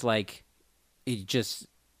sounds like it's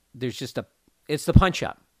the punch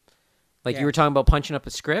up. Like Yeah. you were talking about punching up a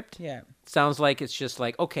script. Yeah. Sounds like it's just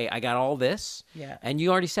like, okay, I got all this. Yeah. And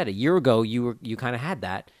you already said a year ago you kind of had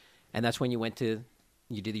that, and that's when you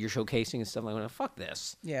did your showcasing and stuff like that. Fuck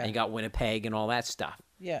this. Yeah. And you got Winnipeg and all that stuff.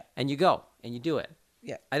 Yeah. And you go and you do it.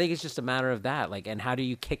 Yeah. I think it's just a matter of that. Like, and how do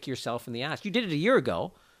you kick yourself in the ass? You did it a year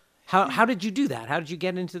ago. How did you do that? How did you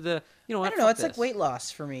get into the I don't know. It's like weight loss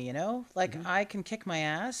for me, Like I can kick my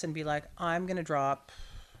ass and be like, I'm gonna drop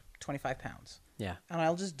 25 pounds, Yeah. and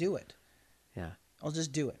I'll just do it. Yeah. I'll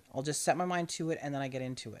just do it. I'll just set my mind to it, and then I get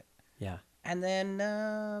into it. Yeah. And then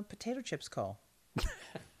potato chips call.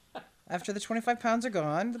 After the 25 pounds are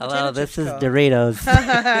gone, the potato chips call. Doritos.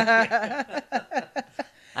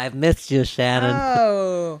 I've missed you,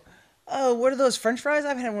 Shannon. Oh, what are those French fries? I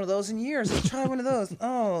haven't had one of those in years. Let's try one of those.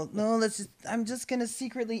 Oh no, I'm just gonna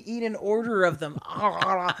secretly eat an order of them.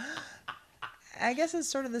 I guess it's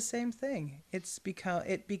sort of the same thing. It's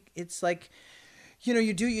like,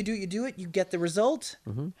 you do it, you get the result,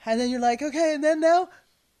 and then you're like, okay, and then now,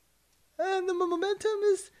 the momentum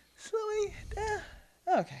is slowing down.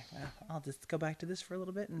 Okay, well, I'll just go back to this for a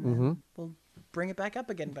little bit, and then we'll bring it back up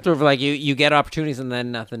again. But Sort of like you get opportunities and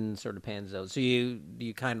then nothing sort of pans out. So you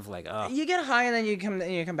kind of like, oh. you get high and then you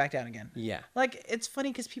come back down again. Yeah. Like, it's funny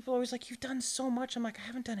because people are always like, you've done so much. I'm like, I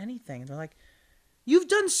haven't done anything. And they're like, you've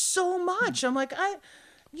done so much. I'm like,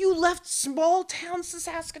 you left small town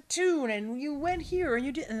Saskatoon and you went here and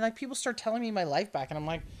you did. And like, people start telling me my life back and I'm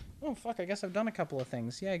like, oh, fuck, I guess I've done a couple of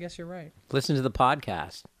things. Yeah, I guess you're right. Listen to the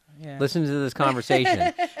podcast. Yeah. Listen to this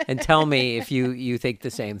conversation and tell me if you think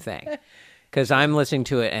the same thing. Because I'm listening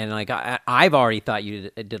to it and like I've already thought you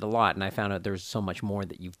did a lot, and I found out there's so much more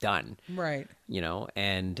that you've done. Right.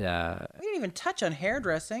 And We didn't even touch on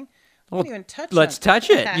hairdressing. We well, didn't even touch let's on... touch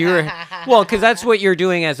it. Because that's what you're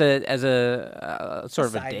doing as a sort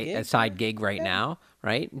of side gig. a side gig right now,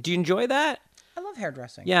 right? Do you enjoy that? I love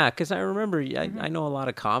hairdressing. Yeah, because I remember I know a lot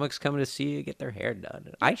of comics coming to see you get their hair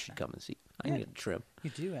done. I should come and see. I need a trim. You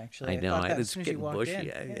do, actually. I know. thought that as It's soon as you getting walked bushy.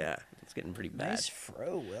 in. Yeah, it's getting pretty bad. Nice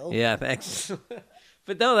fro, Will. Yeah, thanks.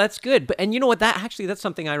 But no, that's good. But and you know what? That's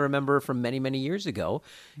something I remember from many, many years ago.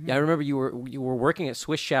 Yeah, I remember you were working at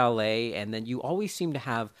Swiss Chalet, and then you always seemed to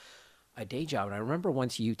have a day job. And I remember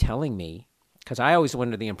once you telling me, because I always went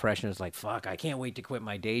under the impression it was like, fuck, I can't wait to quit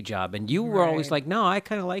my day job. And you were always Right. like, no, I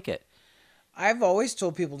kind of like it. I've always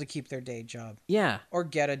told people to keep their day job Yeah. or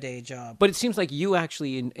get a day job. But it seems like you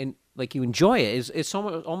actually, like you enjoy it. It's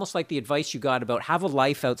almost like the advice you got about have a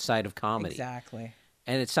life outside of comedy. Exactly.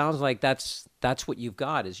 And it sounds like that's what you've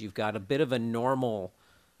got, is you've got a bit of a normal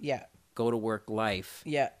Yeah. go to work life.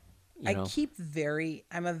 Yeah. You know?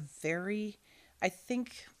 I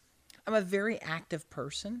think I'm a very active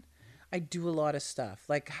person. I do a lot of stuff.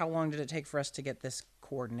 Like, how long did it take for us to get this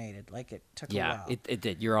coordinated? Like, it took a Yeah, while. it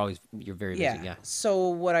did. You're very busy. Yeah. So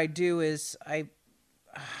what I do is I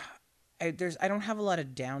don't have a lot of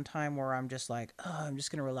downtime where I'm just like, oh, I'm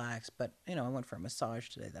just gonna relax. But I went for a massage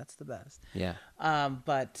today. That's the best. Yeah.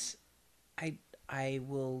 But I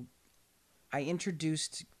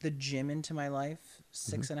introduced the gym into my life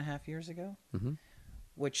 6.5 years ago,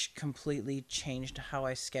 which completely changed how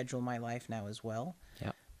I schedule my life now as well.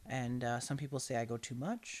 Yeah. And some people say I go too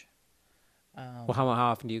much. Well, how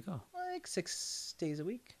often do you go? Like 6 days a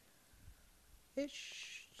week,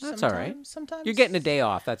 ish. That's all right. Sometimes You're getting a day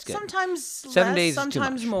off. That's good. Sometimes 7 less, days is too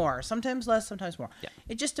sometimes much. more. Sometimes less, sometimes more. Yeah.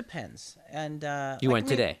 It just depends. And You went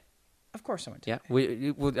today. Of course I went Yeah.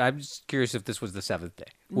 today. I'm just curious if this was the 7th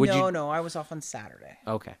day. No, I was off on Saturday.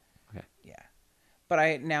 Okay. Yeah. but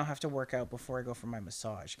I now have to work out before I go for my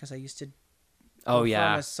massage because I used to Oh go for a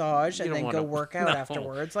yeah. massage You and don't then go wanna- work out No.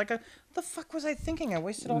 afterwards. Like, what the fuck was I thinking? I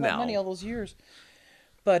wasted all that No. money all those years.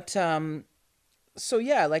 But so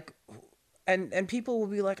yeah, like, and people will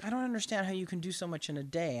be like, I don't understand how you can do so much in a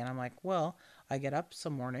day. And I'm like, well, I get up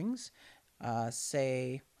some mornings,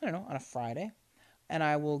 say, I don't know, on a Friday, and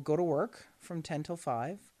I will go to work from 10 till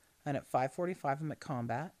 5, and at 5:45 I'm at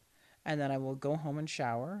Combat, and then I will go home and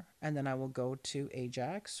shower, and then I will go to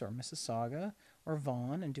Ajax or Mississauga or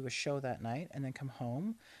Vaughan and do a show that night, and then come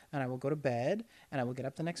home, and I will go to bed, and I will get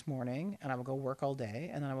up the next morning, and I will go work all day,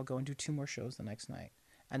 and then I will go and do 2 more shows the next night,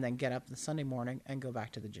 and then get up the Sunday morning and go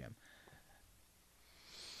back to the gym.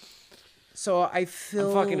 So I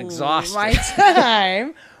fill fucking exhausted. my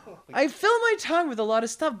time. I fill my time with a lot of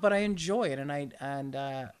stuff, but I enjoy it, and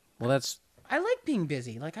Well, that's I like being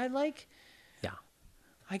busy. Like yeah.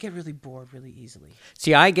 I get really bored really easily.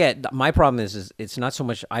 See, my problem is it's not so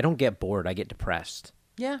much. I don't get bored. I get depressed.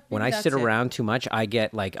 Yeah. When maybe I sit that's it. around too much, I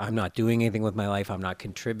get like I'm not doing anything with my life. I'm not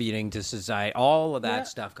contributing to society. All of that Yeah.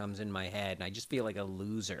 stuff comes in my head, and I just feel like a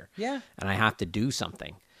loser. Yeah. And I have to do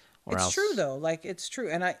something. Or It's else, true though. Like it's true,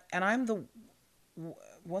 and I'm the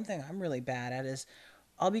one thing I'm really bad at is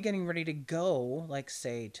I'll be getting ready to go, like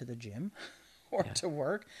say to the gym or to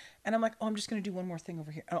work, and I'm like, oh, I'm just gonna do one more thing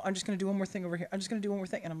over here. Oh, I'm just gonna do one more thing over here. I'm just gonna do one more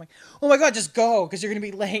thing, and I'm like, oh my god, just go because you're gonna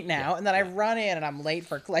be late now. And then I run in and I'm late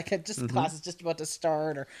for like class is just about to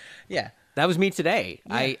start, or yeah. That was me today.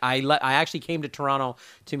 Yeah. I actually came to Toronto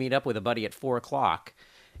to meet up with a buddy at 4:00,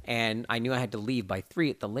 and I knew I had to leave by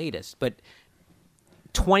 3 at the latest. But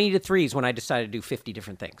 20 to 3 is when I decided to do 50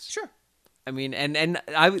 different things. Sure. I mean, and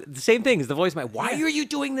the same thing is the voice. Why are you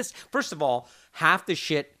doing this? First of all, half the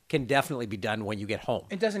shit can definitely be done when you get home.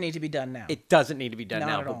 It doesn't need to be done now. It doesn't need to be done Not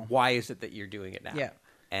now. at But all. why is it that you're doing it now? Yeah.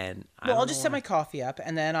 And Well, I'll don't just know set why. my coffee up,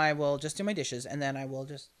 and then I will just do my dishes, and then I will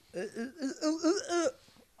just.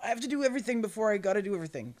 I have to do everything before I got to do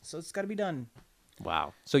everything, so it's got to be done.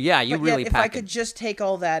 Wow. So yeah, you But really yet, if I pack could it. just take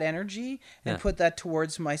all that energy and Yeah. put that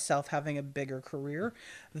towards myself having a bigger career,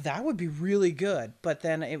 that would be really good. But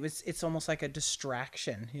then it's almost like a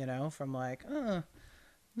distraction, from like,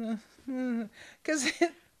 because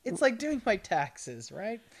it's like doing my taxes,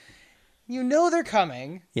 right? You know they're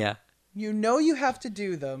coming. Yeah. You know you have to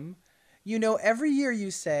do them. You know every year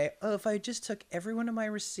you say, oh, if I just took every one of my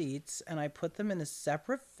receipts and I put them in a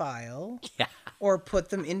separate file Yeah. or put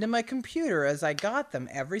them into my computer as I got them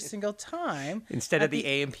every single time. Instead at of the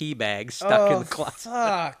A&P bag stuck in the closet.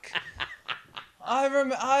 Fuck.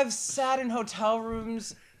 I've sat in hotel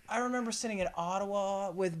rooms. I remember sitting in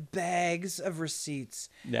Ottawa with bags of receipts.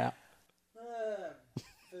 Yeah.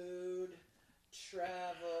 Food,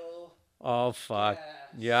 travel, Oh fuck. gas,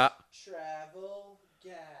 Yeah. travel,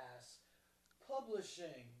 gas,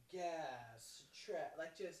 publishing, gas,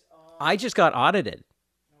 like just I just got audited.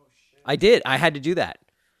 oh shit. I did. I had to do that.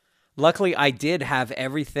 Luckily, I did have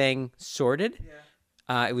everything sorted.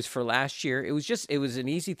 Yeah. It was for last year. It was an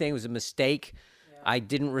easy thing. It was a mistake. I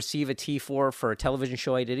didn't receive a T4 for a television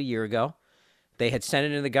show I did a year ago. They had sent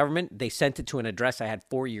it to the government. They sent it to an address I had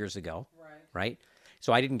 4 years ago. Right?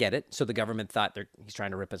 So I didn't get it. So the government thought he's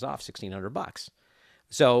trying to rip us off $1,600.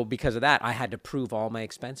 So because of that, I had to prove all my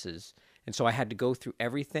expenses. And so I had to go through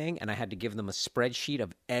everything, and I had to give them a spreadsheet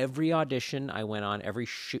of every audition I went on, every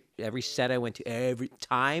set I went to, every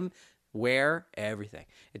time, where, everything.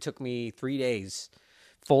 It took me 3 days,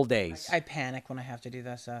 full days. I panic when I have to do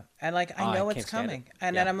that stuff. And like Oh, I I know can't it's stand coming. it.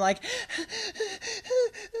 And Yeah. then I'm like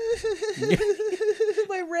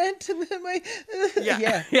my rent and then my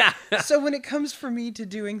yeah. Yeah. So when it comes for me to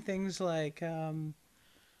doing things like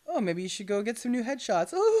oh, maybe you should go get some new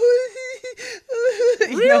headshots.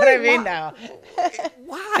 You know what I mean now?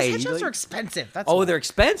 Why? Headshots are expensive. That's Oh, why. they're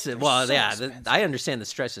expensive. Well, so yeah, expensive. I understand the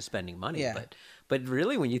stress of spending money, Yeah. but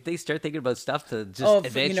really, when you start thinking about stuff to just Oh,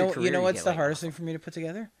 advance your career, you know what's get the like, hardest thing for me to put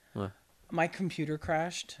together? What? My computer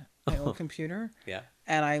crashed. My old computer. Yeah.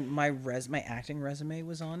 And my acting resume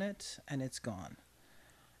was on it, and it's gone.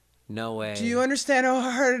 No way. Do you understand how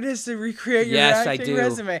hard it is to recreate your Yes, I acting do.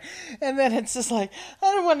 resume? And then it's just like,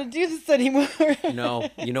 I don't want to do this anymore. No.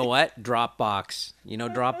 You know what? Dropbox. You know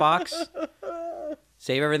Dropbox?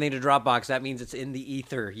 Save everything to Dropbox. That means it's in the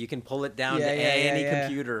ether. You can pull it down Yeah, to yeah, any yeah.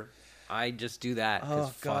 computer. I just do that because Oh,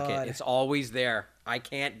 fuck God. it. It's always there. I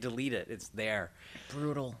can't delete it. It's there.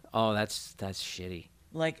 Brutal. Oh, that's shitty.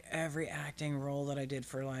 Like every acting role that I did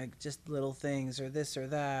for like just little things or this or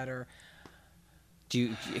that or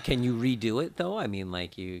Can you redo it though? I mean,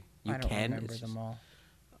 like you I don't can. remember It's them just- all.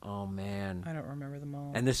 Oh man. I don't remember them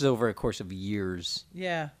all. And this is over a course of years.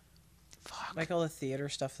 Yeah. Fuck. Like all the theater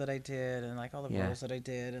stuff that I did and like all the Yeah. roles that I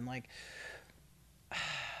did and like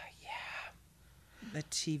the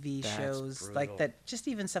TV That's shows brutal. like that. Just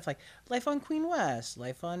even stuff like Life on Queen West,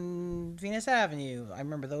 Life on Venus Avenue. I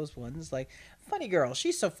remember those ones. Like Funny Girl,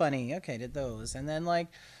 she's so funny. Okay, did those, and then like,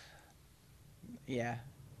 yeah,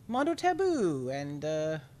 Mondo Taboo, and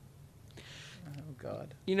oh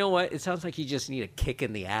god, You know what? It sounds like you just need a kick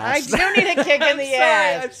in the I ass. do need a kick in the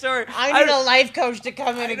ass. I'm sorry. I need a life coach to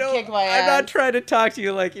come in and kick my ass. I'm not trying to talk to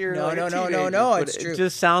you like you're No, like no, a no, no, teenager, no, but it's true. It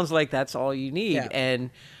just sounds like that's all you need. Yeah. And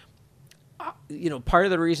part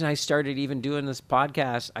of the reason I started even doing this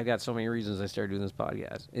podcast, I got so many reasons I started doing this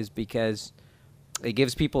podcast, is because it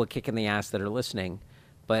gives people a kick in the ass that are listening.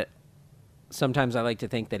 But sometimes I like to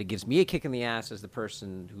think that it gives me a kick in the ass as the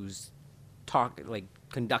person who's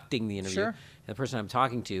conducting the interview, Sure. and the person I'm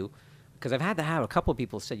talking to. Because I've had to have a couple of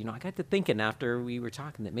people said, I got to thinking after we were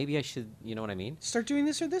talking that maybe I should, you know what I mean? Start doing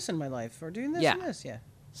this or this in my life, or doing this Yeah. and this. Yeah.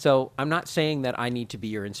 So I'm not saying that I need to be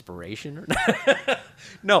your inspiration. Or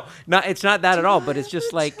no, it's not that at all. But it's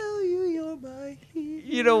just like, Tell you you're my hero.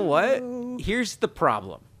 you know what? Here's the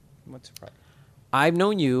problem. What's the problem? I've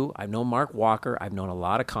known you. I've known Mark Walker. I've known a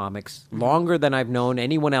lot of comics longer than I've known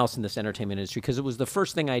anyone else in this entertainment industry because it was the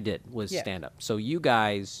first thing I did was Yeah. stand up. So you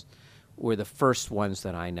guys were the first ones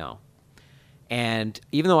that I know. And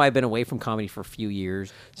even though I've been away from comedy for a few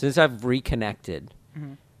years, since I've reconnected,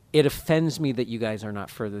 it offends me that you guys are not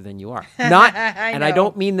further than you are. Not, and I know.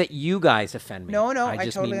 don't mean that you guys offend me. No, I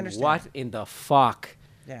just totally mean, understand. what in the fuck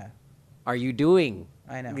Yeah. are you doing?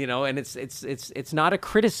 I know. And it's not a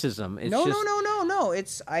criticism. It's No, just, no.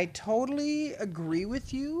 I totally agree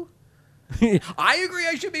with you. I agree.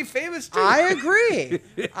 I should be famous too. I agree.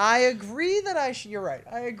 I agree that you're right.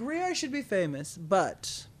 I agree I should be famous,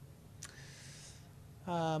 but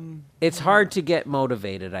It's hard to get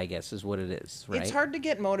motivated, I guess, is what it is, right? it's hard to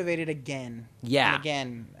get motivated again. Yeah. And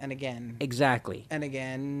again and again Exactly. and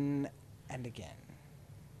again and again.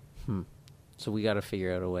 So we got to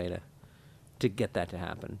figure out a way to get that to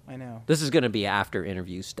happen. I know. This is going to be after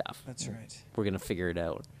interview stuff. That's right. We're going to figure it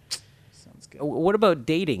out. Sounds good. What about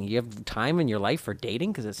dating? You have time in your life for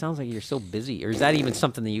dating? Because it sounds like you're so busy. Or is that even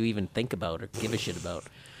something that you even think about or give a shit about?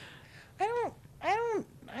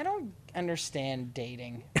 I don't understand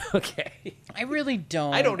dating. Okay. I really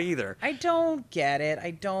don't. I don't either. I don't get it.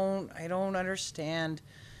 I don't understand,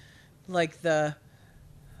 like the.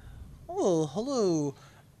 Oh, hello.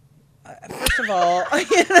 First of all, I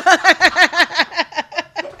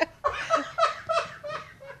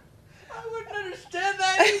wouldn't understand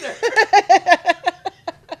that either.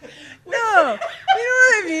 no, you know what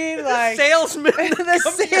I mean, like Salesman.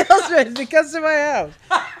 the salesman that comes to my house.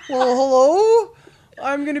 Well, hello.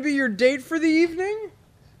 I'm gonna be your date for the evening.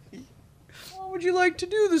 What would you like to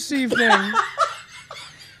do this evening?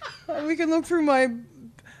 We can look through my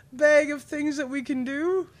bag of things that we can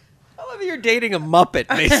do. I love you're dating a Muppet,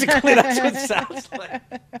 basically. That's what it sounds like.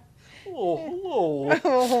 Oh, hello.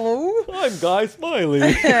 Oh, hello. I'm Guy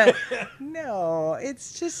Smiley. No,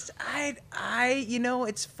 it's just you know,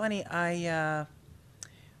 it's funny. I've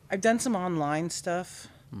done some online stuff,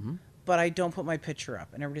 but I don't put my picture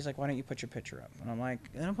up. And everybody's like, "Why don't you put your picture up?" And I'm like,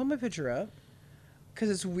 "I don't put my picture up because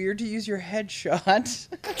it's weird to use your headshot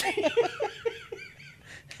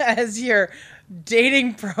as your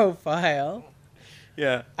dating profile."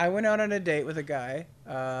 Yeah. I went out on a date with a guy.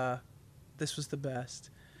 This was the best.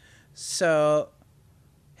 So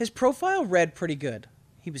his profile read pretty good.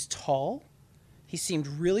 He was tall. He seemed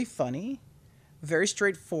really funny. Very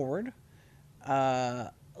straightforward.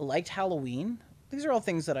 Liked Halloween. These are all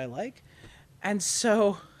things that I like. And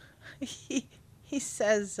so he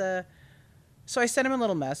says, so I sent him a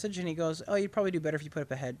little message and he goes, "Oh, you'd probably do better if you put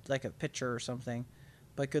up a picture or something.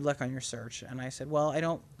 But good luck on your search." And I said, "Well, I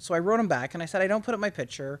don't." So I wrote him back and I said, "I don't put up my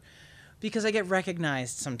picture because I get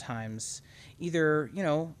recognized sometimes. Either,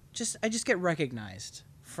 I just get recognized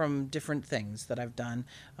from different things that I've done.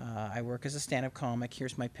 I work as a stand-up comic.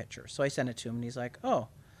 Here's my picture." So I sent it to him and he's like, "Oh,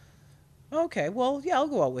 okay. Well, yeah, I'll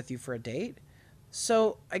go out with you for a date."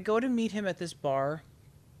 So I go to meet him at this bar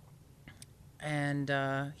and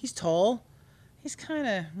he's tall. He's kind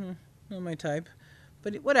of not my type.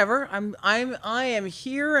 But whatever, I am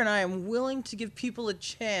here and I am willing to give people a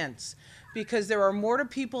chance because there are more to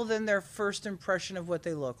people than their first impression of what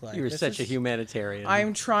they look like. You're such a humanitarian.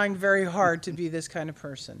 I'm trying very hard to be this kind of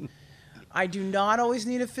person. I do not always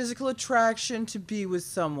need a physical attraction to be with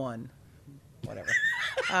someone. Whatever.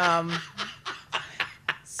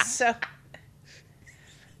 So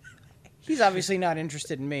he's obviously not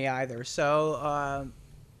interested in me either. So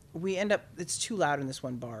we end up, it's too loud in this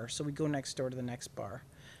one bar, so we go next door to the next bar.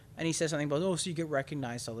 And he says something about, "Oh, so you get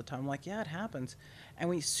recognized all the time." I'm like, "Yeah, it happens."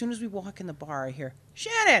 And as soon as we walk in the bar, I hear,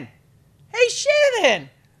 "Shannon! Hey, Shannon!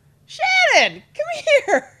 Shannon, come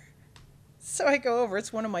here. So I go over.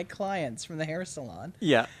 It's one of my clients from the hair salon.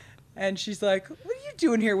 Yeah. And she's like, what are you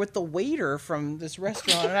doing here with the waiter from this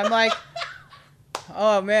restaurant? And I'm like,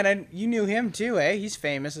 oh, man, and you knew him too, eh? He's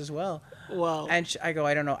famous as well. Wow. And I go,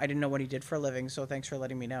 I don't know. I didn't know what he did for a living, so thanks for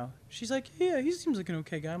letting me know. She's like, yeah, he seems like an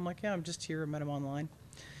okay guy. I'm like, yeah, I'm just here. I met him online.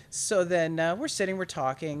 So then we're sitting, we're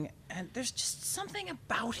talking, and there's just something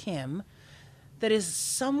about him that is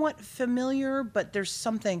somewhat familiar, but there's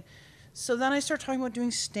something. So then I start talking about doing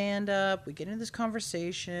stand-up. We get into this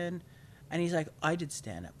conversation, and he's like, I did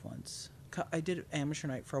stand-up once. I did amateur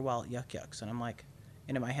night for a while at Yuck Yucks. And I'm like,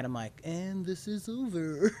 and in my head, I'm like, and this is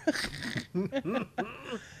over.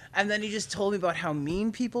 And then he just told me about how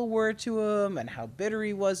mean people were to him and how bitter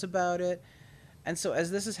he was about it. And so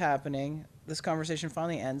as this is happening, this conversation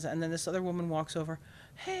finally ends, and then this other woman walks over.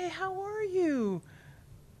 Hey, how are you?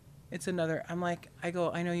 It's another. I'm like, I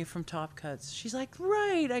go, I know you from Top Cuts. She's like,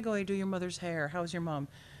 right. I go, I do your mother's hair. How's your mom?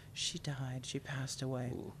 She died. She passed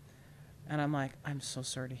away. Ooh. And I'm like, I'm so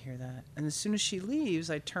sorry to hear that. And as soon as she leaves,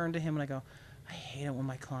 I turn to him and I go, I hate it when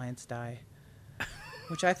my clients die.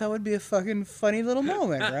 Which I thought would be a fucking funny little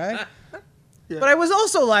moment, right? Yeah. But I was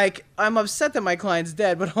also like, I'm upset that my client's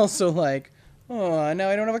dead, but also like, oh, now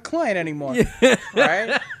I don't have a client anymore. Yeah.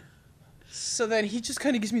 Right? So then he just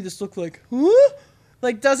kind of gives me this look like, huh?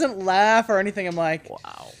 Like doesn't laugh or anything. I'm like,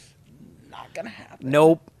 wow, not gonna happen.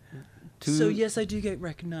 Nope. So yes, I do get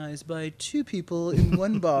recognized by 2 people in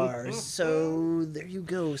one bar. So there you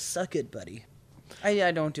go. Suck it, buddy.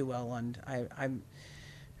 I don't do well on.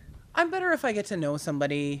 I'm better if I get to know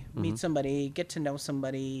somebody, meet somebody, get to know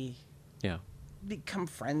somebody. Yeah. Become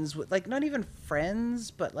friends with, like, not even friends,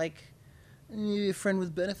 but like a friend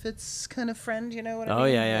with benefits kind of friend. You know what I mean? Oh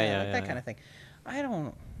yeah, like that kind of thing. I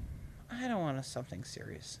don't want something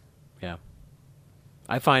serious. Yeah.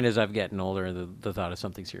 I find as I've gotten older, the thought of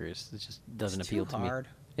something serious it just doesn't appeal to me.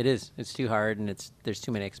 It is. It's too hard, and there's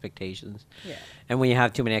too many expectations. Yeah. And when you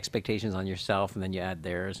have too many expectations on yourself, and then you add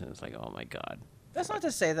theirs, and it's like, oh my god. That's not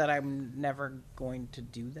to say that I'm never going to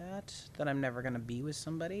do that. That I'm never going to be with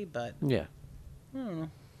somebody, but Yeah. I don't know.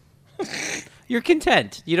 You're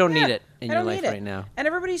content. You don't need it in I your don't life need it. right now. And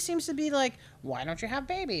everybody seems to be like, why don't you have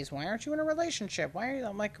babies? Why aren't you in a relationship? Why are you?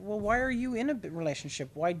 I'm like, well, why are you in a relationship?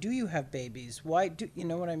 Why do you have babies? Why do you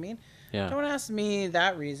know what I mean? Yeah. Don't ask me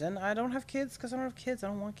that reason. I don't have kids because I don't have kids. I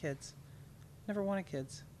don't want kids. Never wanted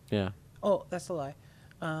kids. Yeah. Oh, that's a lie.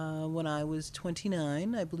 When I was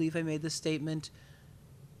 29, I believe I made the statement,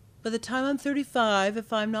 by the time I'm 35,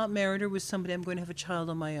 if I'm not married or with somebody, I'm going to have a child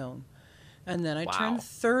on my own. And then I turned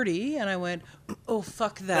 30, and I went, oh,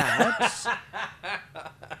 fuck that.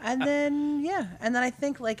 And then I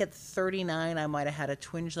think, like, at 39, I might have had a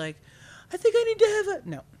twinge, like, I think I need to have a...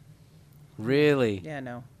 No. Really? Yeah,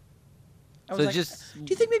 no. I So was like, just...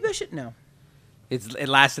 do you think maybe I should... No. It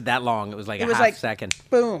lasted that long. It was like It a was half like- second.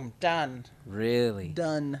 Boom. Done. Really?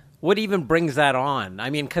 Done. What even brings that on? I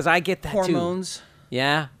mean, because I get that Hormones. too.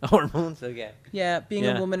 Yeah? Hormones? Okay. Yeah, being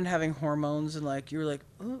Yeah. a woman and having hormones, and, like, you're like...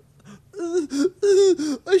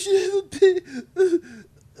 I should have a baby.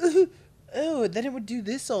 Oh, then it would do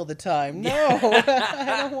this all the time. No,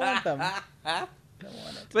 I don't want them. I don't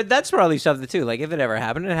want it. But that's probably something too. Like if it ever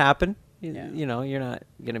happened, it happened. Yeah. You know, you're not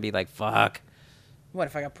gonna be like fuck. What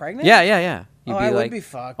if I got pregnant? Yeah. You'd Oh, be I like, would be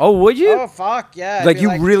fucked. oh, would you? Oh, fuck, yeah. I'd like be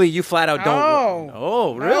you you flat out don't. No.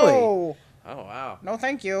 Oh, really? No. Oh, wow. No,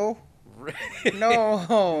 thank you.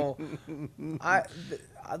 No.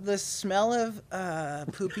 The smell of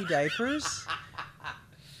poopy diapers,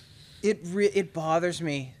 it bothers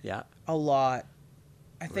me. Yeah. A lot.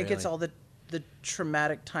 I think it's Really? all the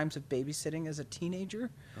traumatic times of babysitting as a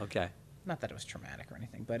teenager. Okay. Not that it was traumatic or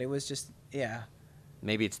anything, but it was just, yeah.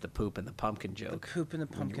 Maybe it's the poop and the pumpkin joke. The poop and the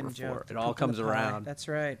when you pumpkin were joke. four. the It all poop and comes the pie. around. That's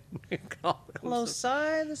right. Hello, Hello, Si.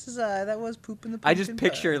 This is I. That was poop in the I pumpkin just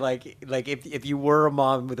picture pie. like if you were a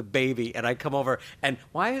mom with a baby and I come over and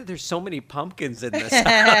why are there so many pumpkins in this house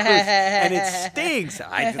and it stinks?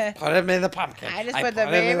 I just put them in the pumpkin. I just put the 'em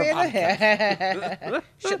baby in pumpkin. the...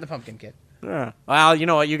 Shit in the pumpkin kid. Yeah. Well, you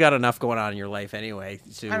know what? You got enough going on in your life anyway.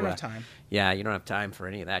 To, I don't have time. Yeah, you don't have time for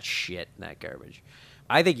any of that shit and that garbage.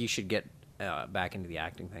 I think you should get back into the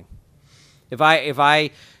acting thing. If I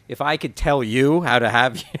could tell you how to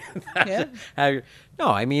have you, no,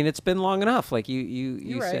 I mean it's been long enough. Like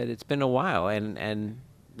you right. said, it's been a while, and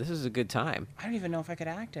this is a good time. I don't even know if I could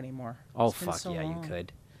act anymore. Oh It's been fuck so yeah, long. you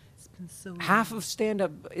could. It's been so Half long. of stand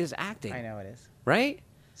up is acting, I know it is. right?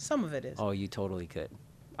 Some of it is. Oh, you totally could.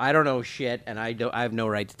 I don't know shit, and I have no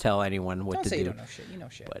right to tell anyone what Don't to say do. you don't know shit. You know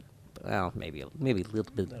shit. But well, maybe a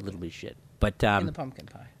little bit of shit. But in the pumpkin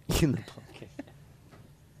pie. in the pumpkin.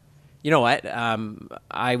 You know what?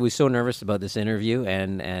 I was so nervous about this interview,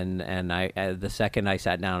 and I the second I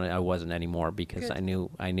sat down, I wasn't anymore because Good.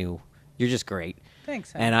 I knew you're just great.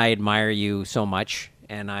 Thanks. And I admire you so much,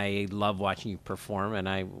 and I love watching you perform, and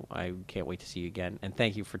I can't wait to see you again. And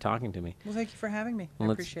thank you for talking to me. Well, thank you for having me. I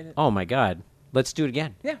Let's- appreciate it. Oh my God, let's do it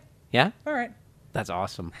again. Yeah. Yeah, All right. that's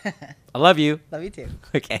awesome. I love you. Love you too.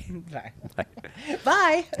 Okay. Bye. Bye.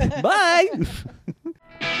 Bye. Bye.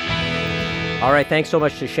 All right, thanks so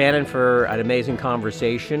much to Shannon for an amazing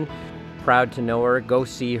conversation. Proud to know her. Go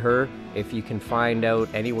see her. If you can find out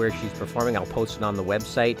anywhere she's performing, I'll post it on the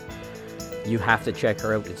website. You have to check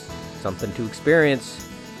her out. It's something to experience.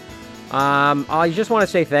 I just want to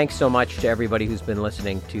say thanks so much to everybody who's been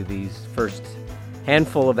listening to these first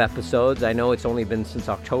handful of episodes. I know it's only been since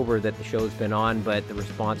October that the show's been on, but the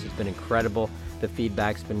response has been incredible. The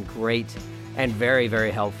feedback's been great and very,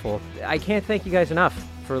 very helpful. I can't thank you guys enough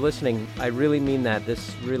for listening. I really mean that.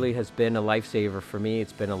 This really has been a lifesaver for me.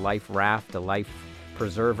 It's been a life raft, a life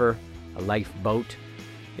preserver, a life boat.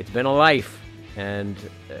 It's been a life, and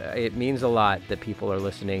it means a lot that people are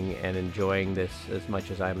listening and enjoying this as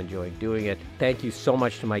much as I'm enjoying doing it. Thank you so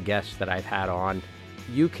much to my guests that I've had on.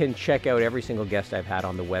 You can check out every single guest I've had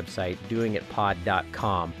on the website,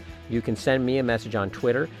 doingitpod.com. You can send me a message on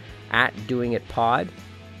Twitter @doingitpod.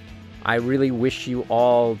 I really wish you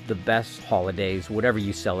all the best holidays, whatever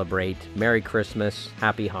you celebrate. Merry Christmas,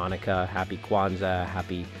 Happy Hanukkah, Happy Kwanzaa,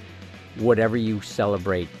 Happy whatever you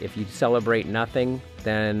celebrate. If you celebrate nothing,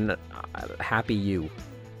 then happy you.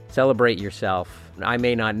 Celebrate yourself. I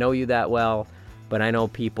may not know you that well, but I know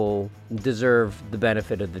people deserve the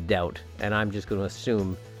benefit of the doubt, and I'm just going to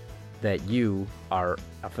assume that you are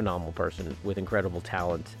a phenomenal person with incredible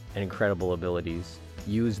talent and incredible abilities.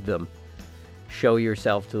 Use them. Show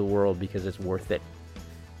yourself to the world because it's worth it.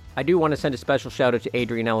 I do want to send a special shout out to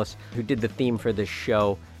Adrian Ellis, who did the theme for this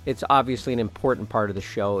show. It's obviously an important part of the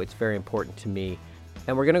show. It's very important to me.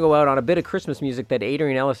 And we're going to go out on a bit of Christmas music that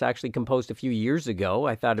Adrian Ellis actually composed a few years ago.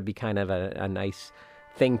 I thought it'd be kind of a nice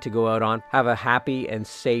thing to go out on. Have a happy and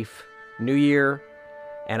safe New Year.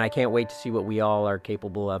 And I can't wait to see what we all are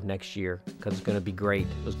capable of next year, because it's going to be great.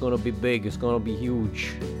 It's going to be big. It's going to be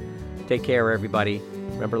huge. Take care, everybody.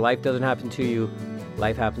 Remember, life doesn't happen to you.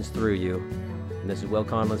 Life happens through you. And this is Will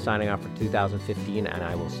Conlon signing off for 2015, and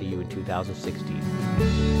I will see you in 2016.